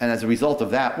 And as a result of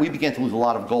that, we began to lose a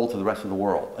lot of gold to the rest of the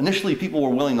world. Initially, people were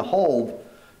willing to hold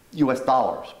US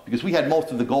dollars because we had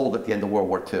most of the gold at the end of World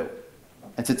War II.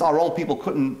 And since our own people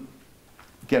couldn't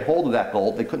get hold of that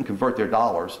gold, they couldn't convert their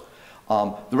dollars,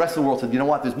 the rest of the world said, you know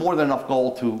what, there's more than enough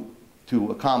gold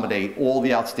to accommodate all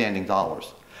the outstanding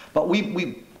dollars. But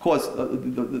we caused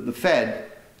the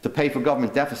Fed to pay for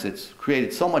government deficits,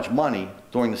 created so much money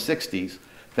during the 60s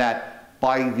that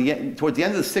towards the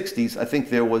end of the 60s, I think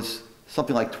there was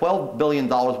something like $12 billion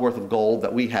worth of gold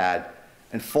that we had,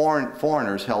 and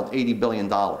foreigners held $80 billion.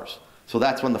 So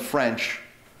that's when the French,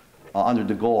 under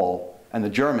de Gaulle, and the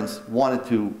Germans wanted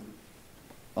to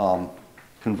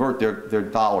convert their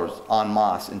dollars en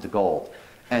masse into gold.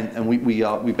 And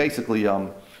we basically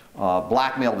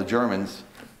blackmailed the Germans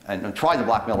and tried to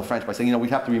blackmail the French by saying, you know, we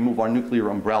have to remove our nuclear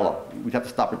umbrella. We'd have to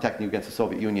stop protecting you against the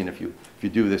Soviet Union if you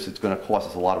do this. It's going to cost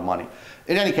us a lot of money.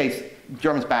 In any case, the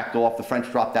Germans backed off. The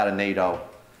French dropped out of NATO.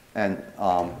 And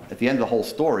at the end of the whole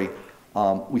story,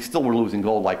 we still were losing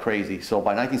gold like crazy. So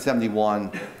by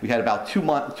 1971, we had about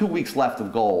 2 weeks left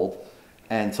of gold.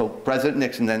 And so President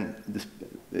Nixon then,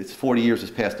 it's 40 years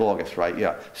this past August, right?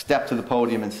 Yeah. Stepped to the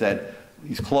podium and said,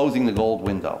 he's closing the gold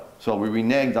window. So we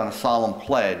reneged on a solemn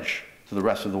pledge to the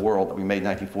rest of the world that we made in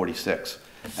 1946.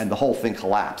 And the whole thing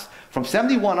collapsed. From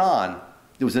 71 on,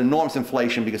 there was an enormous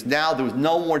inflation because now there was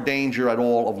no more danger at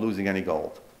all of losing any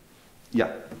gold.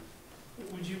 Yeah?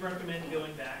 Would you recommend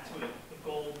going back to a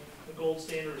gold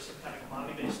standard or some kind of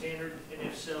commodity-based standard? And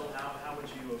if so, how would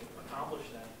you accomplish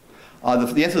that?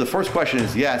 The answer to the first question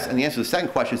is yes, and the answer to the second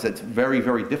question is that it's very,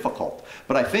 very difficult.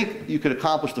 But I think you could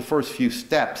accomplish the first few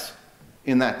steps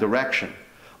in that direction.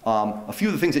 A few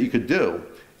of the things that you could do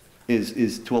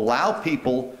is to allow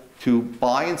people to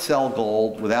buy and sell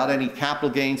gold without any capital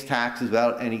gains taxes,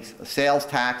 without any sales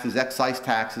taxes, excise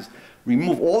taxes,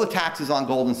 remove all the taxes on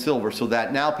gold and silver so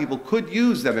that now people could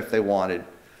use them if they wanted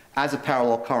as a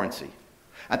parallel currency.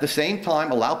 At the same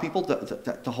time, allow people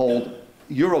to hold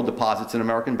euro deposits in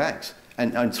American banks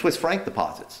and Swiss franc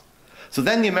deposits. So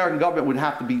then the American government would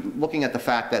have to be looking at the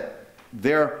fact that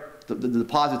the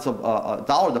deposits of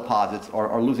dollar deposits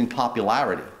are losing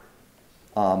popularity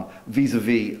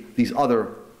vis-a-vis these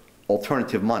other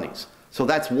alternative monies. So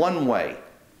that's one way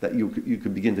that you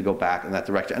could begin to go back in that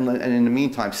direction, and in the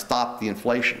meantime stop the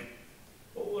inflation.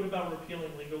 But what about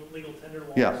repealing legal tender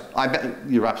laws? Yeah, I bet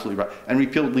you're absolutely right. And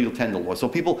repeal legal tender laws. So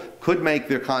people could make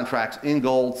their contracts in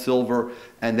gold, silver,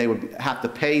 and they would have to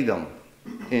pay them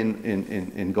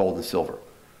in gold and silver.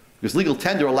 Because legal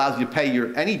tender allows you to pay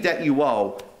any debt you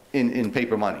owe in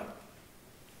paper money.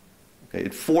 Okay,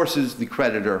 it forces the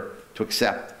creditor to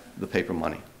accept the paper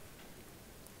money.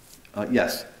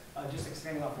 Yes? Just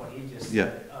expanding off what he just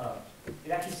said,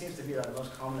 it actually seems to be the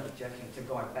most common objection to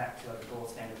going back to the gold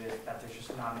standard is that there's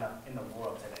just not enough in the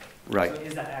world today. Right. So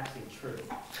is that actually true?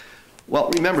 Well,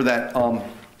 remember that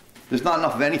There's not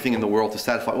enough of anything in the world to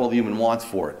satisfy all the human wants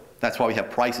for it. That's why we have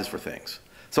prices for things.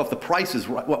 So if the price is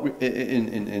right,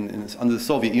 under the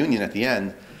Soviet Union at the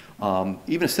end,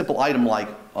 even a simple item like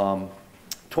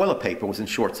toilet paper was in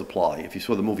short supply. If you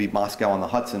saw the movie Moscow on the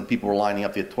Hudson, people were lining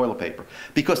up to get toilet paper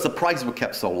because the prices were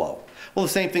kept so low. Well,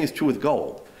 the same thing is true with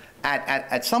gold.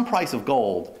 At some price of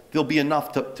gold, there'll be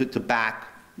enough to back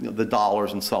the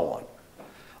dollars and so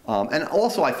on. And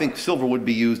also, I think silver would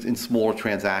be used in smaller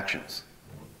transactions.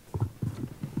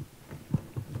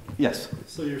 Yes?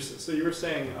 So you were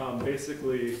saying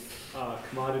basically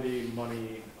commodity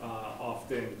money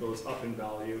often goes up in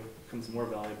value, becomes more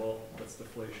valuable, that's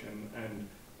deflation, and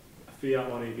fiat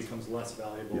money becomes less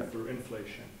valuable through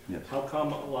inflation. Yes. How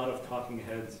come a lot of talking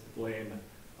heads blame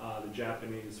the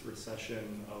Japanese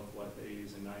recession of the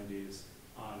 80s and 90s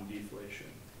on deflation?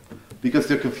 Because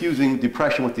they're confusing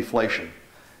depression with deflation.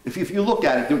 If you look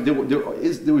at it, there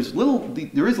is a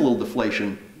little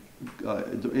deflation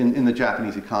in the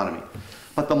Japanese economy,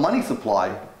 but the money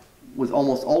supply was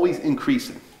almost always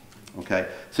increasing. Okay,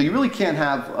 so you really can't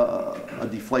have a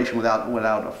deflation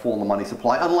without a fall in the money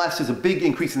supply, unless there's a big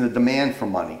increase in the demand for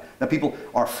money, that people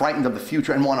are frightened of the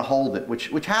future and want to hold it,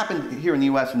 which happened here in the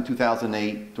U.S. in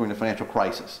 2008 during the financial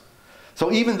crisis.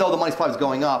 So even though the money supply was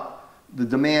going up, the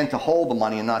demand to hold the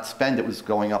money and not spend it was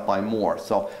going up by more.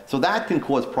 So that can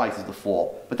cause prices to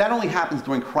fall, but that only happens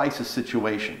during crisis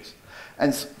situations.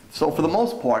 And so for the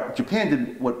most part, Japan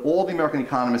did what all the American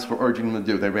economists were urging them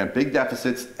to do. They ran big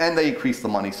deficits and they increased the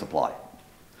money supply.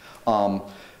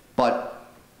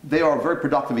 But they are a very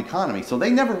productive economy, so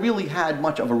they never really had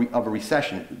much of a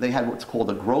recession. They had what's called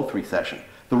a growth recession.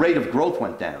 The rate of growth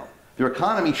went down. Their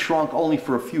economy shrunk only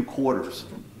for a few quarters.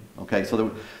 Okay,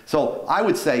 so I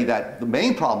would say that the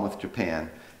main problem with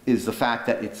Japan is the fact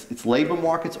that its labor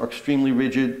markets are extremely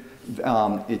rigid.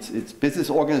 Its business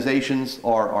organizations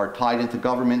are tied into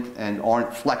government and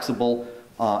aren't flexible.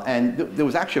 And there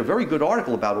was actually a very good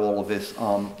article about all of this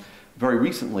very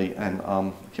recently, and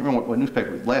I can't remember what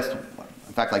newspaper last.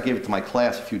 In fact, I gave it to my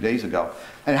class a few days ago,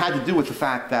 and it had to do with the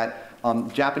fact that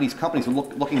Japanese companies are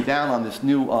looking down on this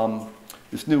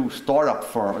new startup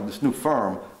firm, or this new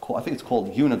firm. I think it's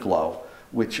called Uniqlo,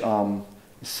 which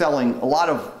is selling a lot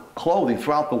of clothing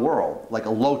throughout the world, like a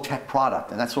low-tech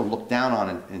product, and that's sort of looked down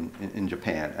on in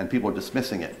Japan, and people are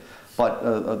dismissing it. But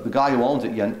the guy who owns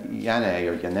it,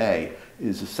 Yanei,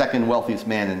 is the second wealthiest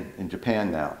man in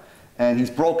Japan now. And he's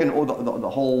broken the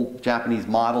whole Japanese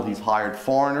model. He's hired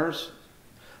foreigners,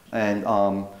 and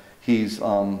he's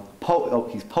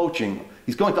poaching.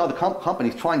 He's going to other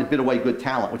companies trying to bid away good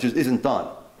talent, which isn't done.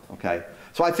 Okay?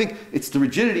 So I think it's the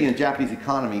rigidity in the Japanese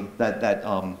economy that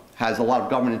has a lot of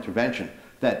government intervention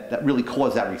that really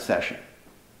caused that recession.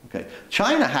 Okay?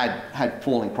 China had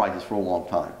falling prices for a long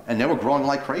time, and they were growing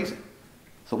like crazy.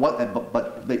 So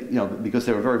but they, because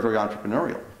they were very, very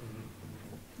entrepreneurial.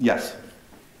 Yes?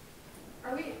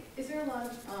 Is there a lot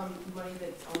of money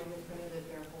that's already been printed that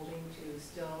they're holding to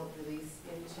still release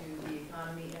into the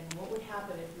economy? And what would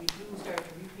happen if we do start to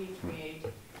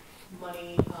repatriate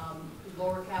money,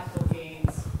 lower capital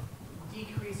gains,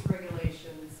 decrease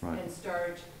regulations, and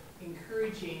start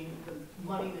encouraging the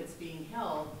money that's being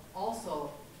held also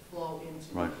flow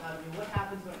into the economy? What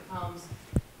happens when it comes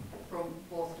from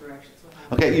both directions?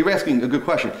 Okay, you're asking a good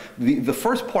question. The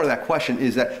first part of that question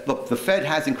is that the Fed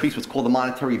has increased what's called the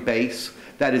monetary base,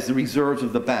 that is the reserves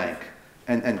of the bank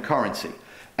and currency.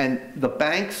 And the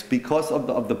banks, because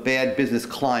of the bad business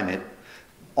climate,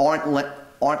 aren't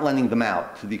lending them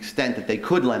out to the extent that they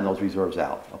could lend those reserves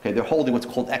out. Okay, they're holding what's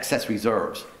called excess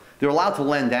reserves. They're allowed to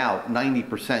lend out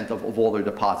 90% of all their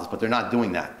deposits, but they're not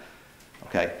doing that.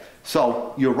 Okay,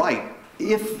 so you're right.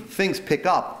 If things pick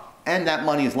up and that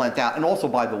money is lent out, and also,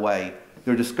 by the way,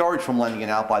 they're discouraged from lending it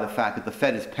out by the fact that the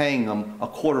Fed is paying them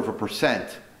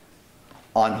 0.25%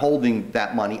 on holding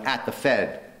that money at the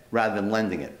Fed rather than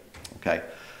lending it. Okay,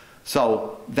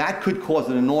 so that could cause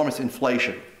an enormous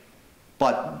inflation.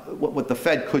 But what the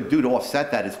Fed could do to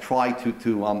offset that is try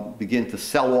to begin to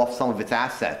sell off some of its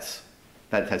assets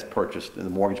that it has purchased in the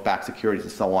mortgage-backed securities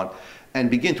and so on, and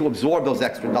begin to absorb those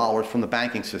extra dollars from the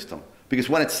banking system. Because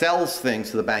when it sells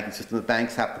things to the banking system, the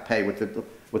banks have to pay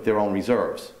with their own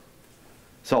reserves.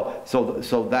 So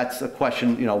that's a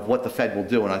question, of what the Fed will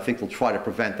do, and I think they'll try to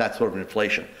prevent that sort of an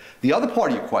inflation. The other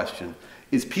part of your question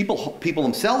is people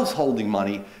themselves holding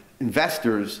money,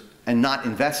 investors, and not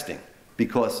investing,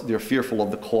 because they're fearful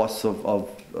of the costs of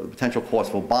potential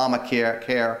costs of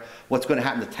Obamacare, what's going to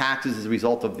happen to taxes as a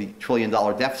result of the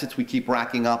trillion-dollar deficits we keep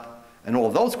racking up, and all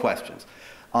of those questions.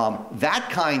 That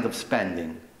kind of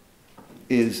spending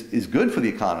is good for the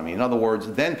economy. In other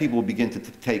words, then people will begin to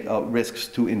take risks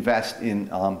to invest in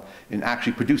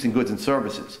actually producing goods and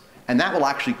services. And that will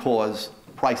actually cause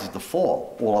prices to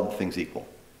fall, all other things equal.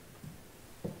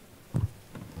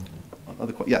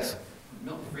 Yes?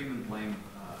 Milton Friedman blamed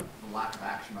the lack of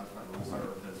action by the Federal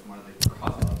Reserve as one of the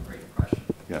causes of the Great Depression.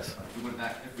 Yes.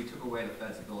 If we took away the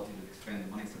Fed's ability to expand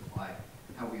the money supply,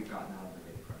 how would we have gotten out of the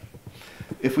Great Depression?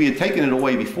 If we had taken it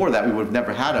away before that, we would have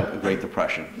never had a Great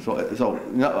Depression. So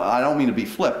no, I don't mean to be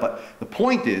flip, but the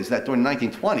point is that during the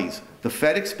 1920s, the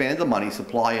Fed expanded the money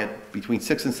supply at between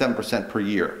 6 and 7% per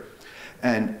year.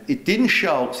 And it didn't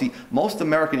show, see, all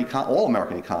American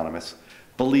economists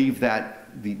believe that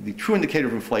the true indicator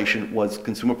of inflation was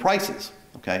consumer prices,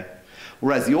 okay?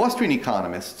 Whereas the Austrian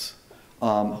economists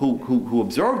who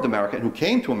observed America and who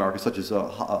came to America, such as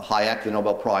Hayek, the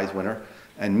Nobel Prize winner,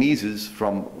 and Mises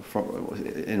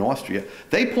in Austria,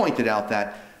 they pointed out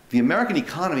that the American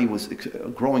economy was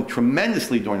growing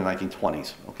tremendously during the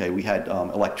 1920s. Okay, we had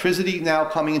electricity now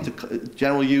coming into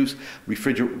general use,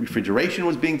 refrigeration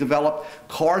was being developed,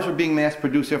 cars were being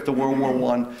mass-produced after World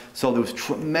War I, so there was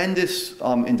tremendous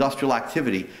industrial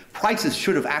activity. Prices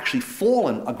should have actually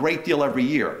fallen a great deal every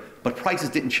year, but prices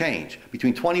didn't change.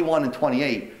 Between 21 and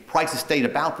 28, prices stayed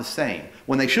about the same,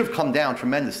 when they should have come down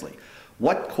tremendously.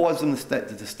 What caused them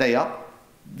to stay up?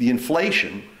 The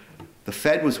inflation. The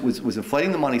Fed was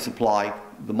inflating the money supply.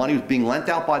 The money was being lent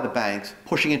out by the banks,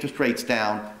 pushing interest rates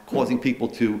down, causing people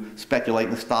to speculate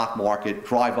in the stock market,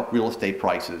 drive up real estate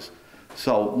prices.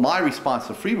 So my response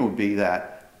to Friedman would be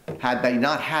that had they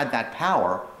not had that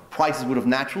power, prices would have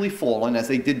naturally fallen as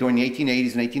they did during the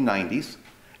 1880s and 1890s,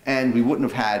 and we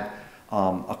wouldn't have had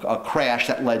a crash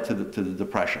that led to the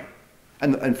Depression.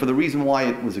 And for the reason why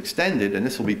it was extended, and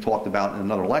this will be talked about in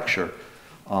another lecture,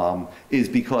 is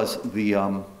because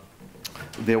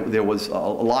there was a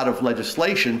lot of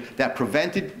legislation that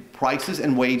prevented prices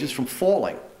and wages from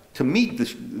falling to meet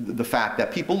the fact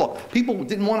that people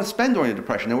didn't want to spend during the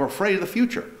Depression. They were afraid of the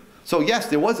future. So yes,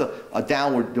 there was a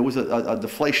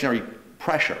deflationary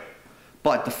pressure.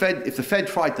 But if the Fed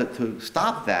tried to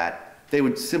stop that, they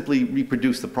would simply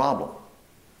reproduce the problem.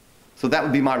 So that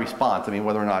would be my response. I mean,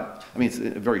 whether or not, it's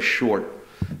a very short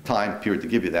time period to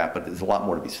give you that, but there's a lot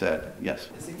more to be said. Yes?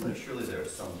 It seems like surely there are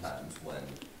some times when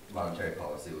monetary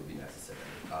policy would be necessary.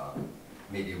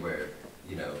 Maybe where,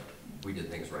 we did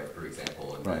things right, for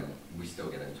example, and then we still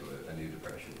get into a new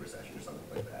depression, recession, or something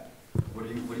like that. What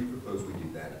do you propose we do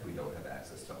then if we don't have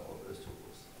access to all of those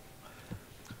tools?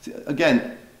 See,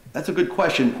 again, that's a good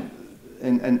question,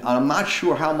 and I'm not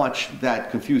sure how much that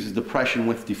confuses depression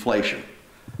with deflation.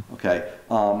 Okay,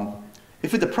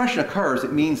 if a depression occurs,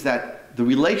 it means that the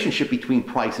relationship between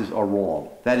prices are wrong.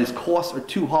 That is, costs are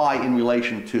too high in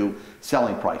relation to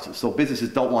selling prices, so businesses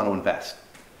don't want to invest.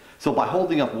 So by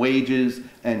holding up wages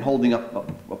and holding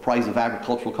up a price of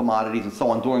agricultural commodities and so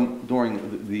on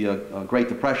during the Great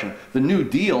Depression, the New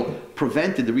Deal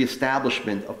prevented the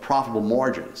reestablishment of profitable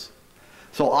margins.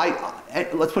 So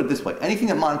let's put it this way, anything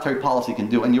that monetary policy can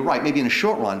do, and you're right, maybe in a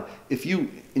short run, if you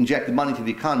injected money into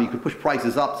the economy, you could push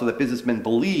prices up so that businessmen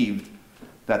believed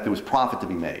that there was profit to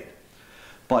be made.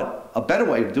 But a better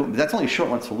way of doing it, that's only a short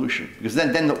run solution, because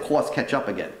then the costs catch up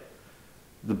again.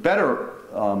 The better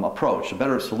approach, the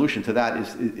better solution to that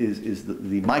is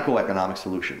the microeconomic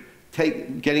solution.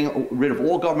 Getting rid of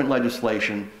all government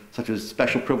legislation, such as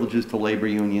special privileges to labor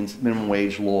unions, minimum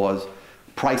wage laws,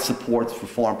 price supports for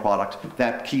foreign products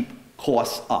that keep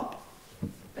costs up.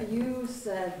 You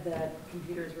said that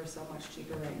computers were so much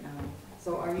cheaper right now.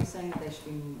 So are you saying that they should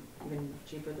be even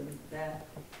cheaper than that?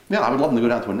 Yeah, I would love them to go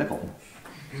down to a nickel.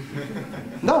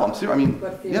 No, I'm serious.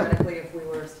 But theoretically, if we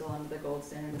were still under the gold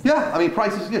standard. Yeah,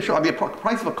 prices. Yeah, sure.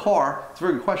 Price of a car. It's a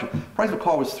very good question. Price of a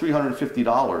car was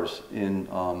 $350 in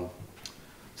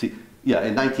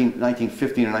in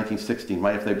 1915 or 1916,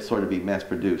 right? If they sort of be mass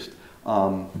produced.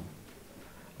 And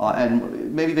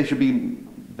maybe they should be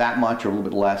that much or a little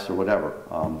bit less or whatever.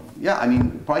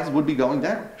 Prices would be going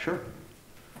down, sure.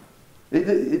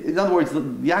 In other words,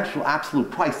 the actual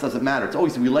absolute price doesn't matter. It's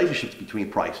always the relationships between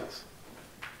prices.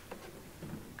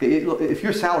 If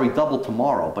your salary doubled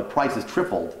tomorrow, but prices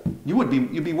tripled,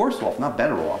 you'd be worse off, not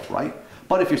better off, right?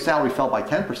 But if your salary fell by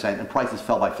 10% and prices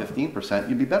fell by 15%,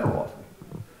 you'd be better off.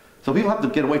 So people have to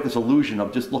get away from this illusion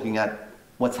of just looking at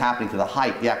what's happening to the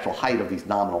actual height of these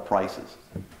nominal prices.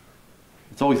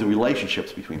 It's always the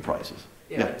relationships between prices.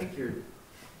 Yeah, I think you're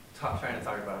trying to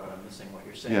talk about it, but I'm missing what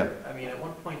you're saying. Yeah. At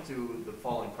one point, do the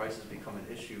falling prices become an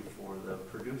issue for the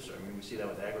producer? We see that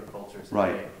with agriculture today.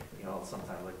 Right.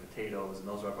 Sometimes like potatoes and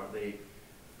those they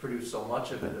produce so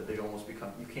much of it that they almost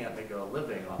become, you can't make a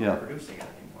living on producing it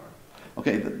anymore.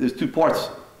 Okay, there's two parts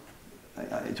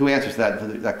two answers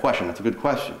to that question. That's a good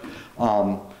question.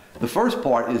 The first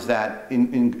part is that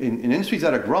in industries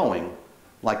that are growing,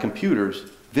 like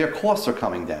computers, their costs are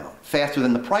coming down faster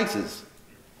than the prices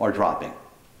are dropping.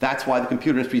 That's why the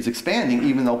computer industry is expanding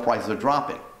even though prices are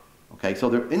dropping. Okay, so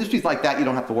there are industries like that you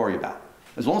don't have to worry about.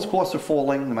 As long as costs are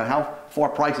falling, no matter how far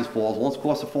prices fall, as long as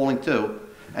costs are falling too,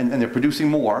 and they're producing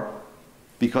more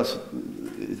because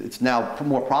it's now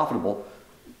more profitable,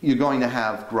 you're going to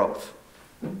have growth.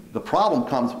 The problem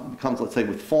comes, let's say,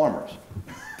 with farmers.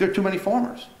 There are too many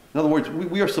farmers. In other words,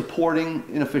 we are supporting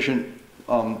inefficient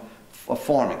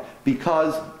farming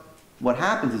because what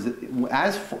happens is that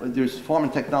as there's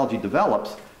farming technology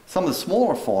develops, some of the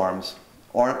smaller farms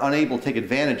are unable to take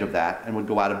advantage of that and would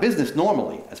go out of business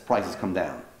normally as prices come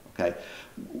down. Okay?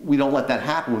 We don't let that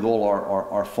happen with all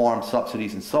our farm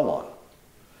subsidies and so on.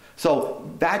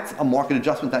 So that's a market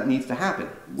adjustment that needs to happen.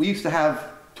 We used to have,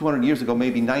 200 years ago,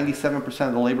 maybe 97%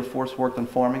 of the labor force worked on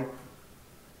farming,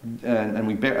 and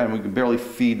we could barely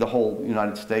feed the whole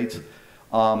United States. Do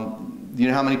you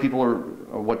know how many people or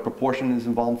what proportion is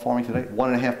involved in farming today?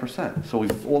 1.5%. So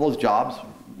all those jobs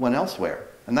went elsewhere,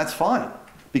 and that's fine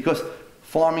because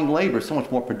farming labor is so much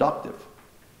more productive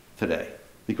today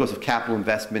because of capital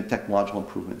investment, technological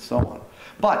improvement, and so on.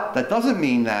 But that doesn't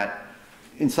mean that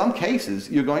in some cases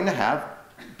you're going to have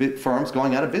firms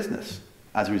going out of business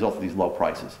as a result of these low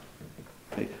prices.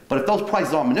 Okay? But if those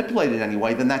prices aren't manipulated in any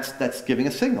way, then that's giving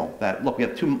a signal that, look, we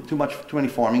have too many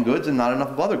farming goods and not enough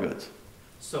of other goods.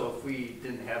 So if we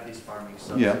didn't have these farming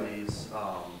subsidies,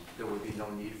 there would be no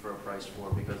need for a price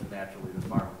floor because naturally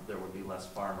there would be less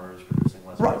farmers producing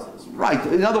less prices. Right.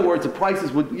 In other words, the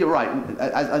prices would, you're right,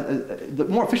 the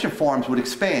more efficient farms would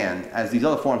expand as these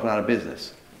other farms went out of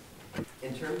business.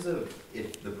 In terms of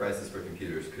if the prices for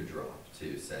computers could drop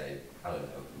to, say, I don't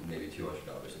know, maybe $200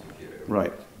 a computer.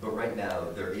 Right. But right now,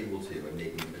 they're able to and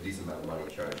making a decent amount of money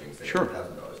charging, say, Sure.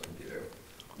 $1,000 a computer.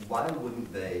 Why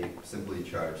wouldn't they simply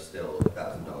charge still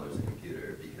 $1,000 a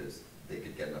computer because they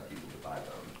could get enough people to buy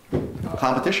them?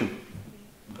 Competition.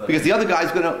 Because the other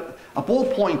guy's going to, a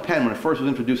ballpoint pen when it first was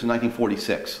introduced in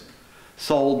 1946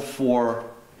 sold for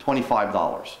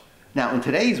 $25. Now in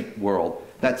today's world,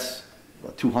 that's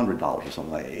 $200 or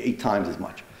something, like 8 times as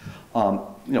much.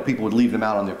 You know, people would leave them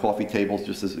out on their coffee tables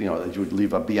just as, you know, as you would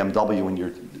leave a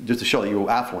BMW just to show that you were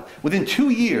affluent. Within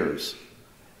 2 years,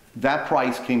 that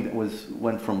price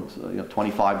went from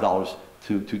 $25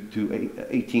 to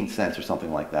 18 cents or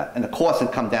something like that. And the cost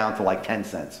had come down to like 10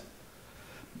 cents.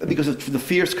 Because of the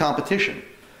fierce competition.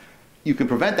 You can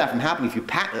prevent that from happening if you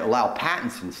allow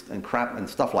patents and crap and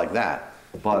stuff like that.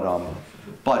 But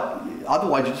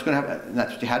otherwise you're just going to have, and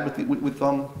that's what you had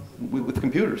with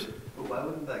computers. But why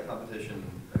wouldn't that competition,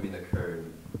 occur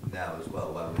now as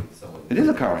well? Why wouldn't someone? It is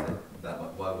occurring. That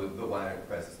much? But why aren't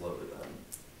prices lower then?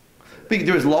 Because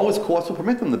they're as low as costs will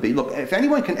permit them to be. Look, if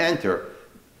anyone can enter,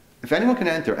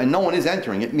 and no one is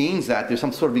entering, it means that there's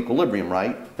some sort of equilibrium,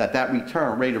 right?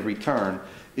 That rate of return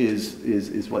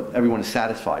is what everyone is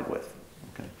satisfied with.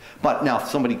 Okay? But now if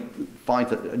somebody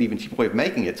finds an even cheaper way of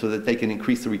making it so that they can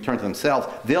increase the return to themselves,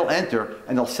 they'll enter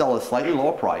and they'll sell at a slightly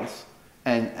lower price,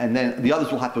 and then the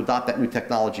others will have to adopt that new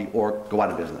technology or go out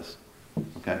of business.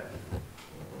 Okay?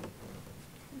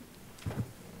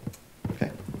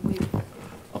 Okay.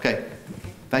 Okay.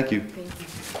 Thank you. Thank you.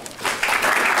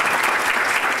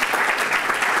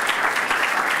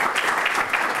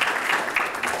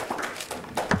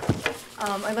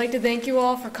 I'd like to thank you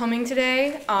all for coming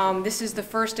today. This is the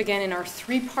first, again, in our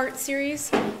 3-part series.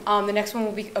 The next one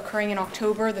will be occurring in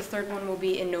October. The third one will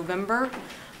be in November.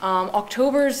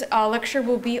 October's lecture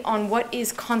will be on what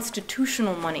is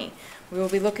constitutional money. We will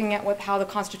be looking at how the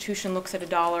Constitution looks at a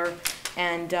dollar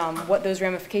and what those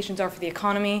ramifications are for the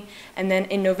economy. And then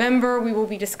in November, we will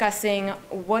be discussing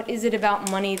what is it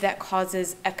about money that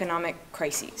causes economic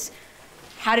crises.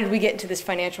 How did we get into this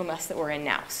financial mess that we're in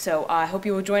now? So I hope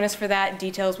you will join us for that.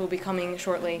 Details will be coming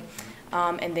shortly.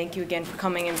 And thank you again for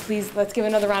coming. And please, let's give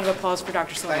another round of applause for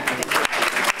Dr. Solano.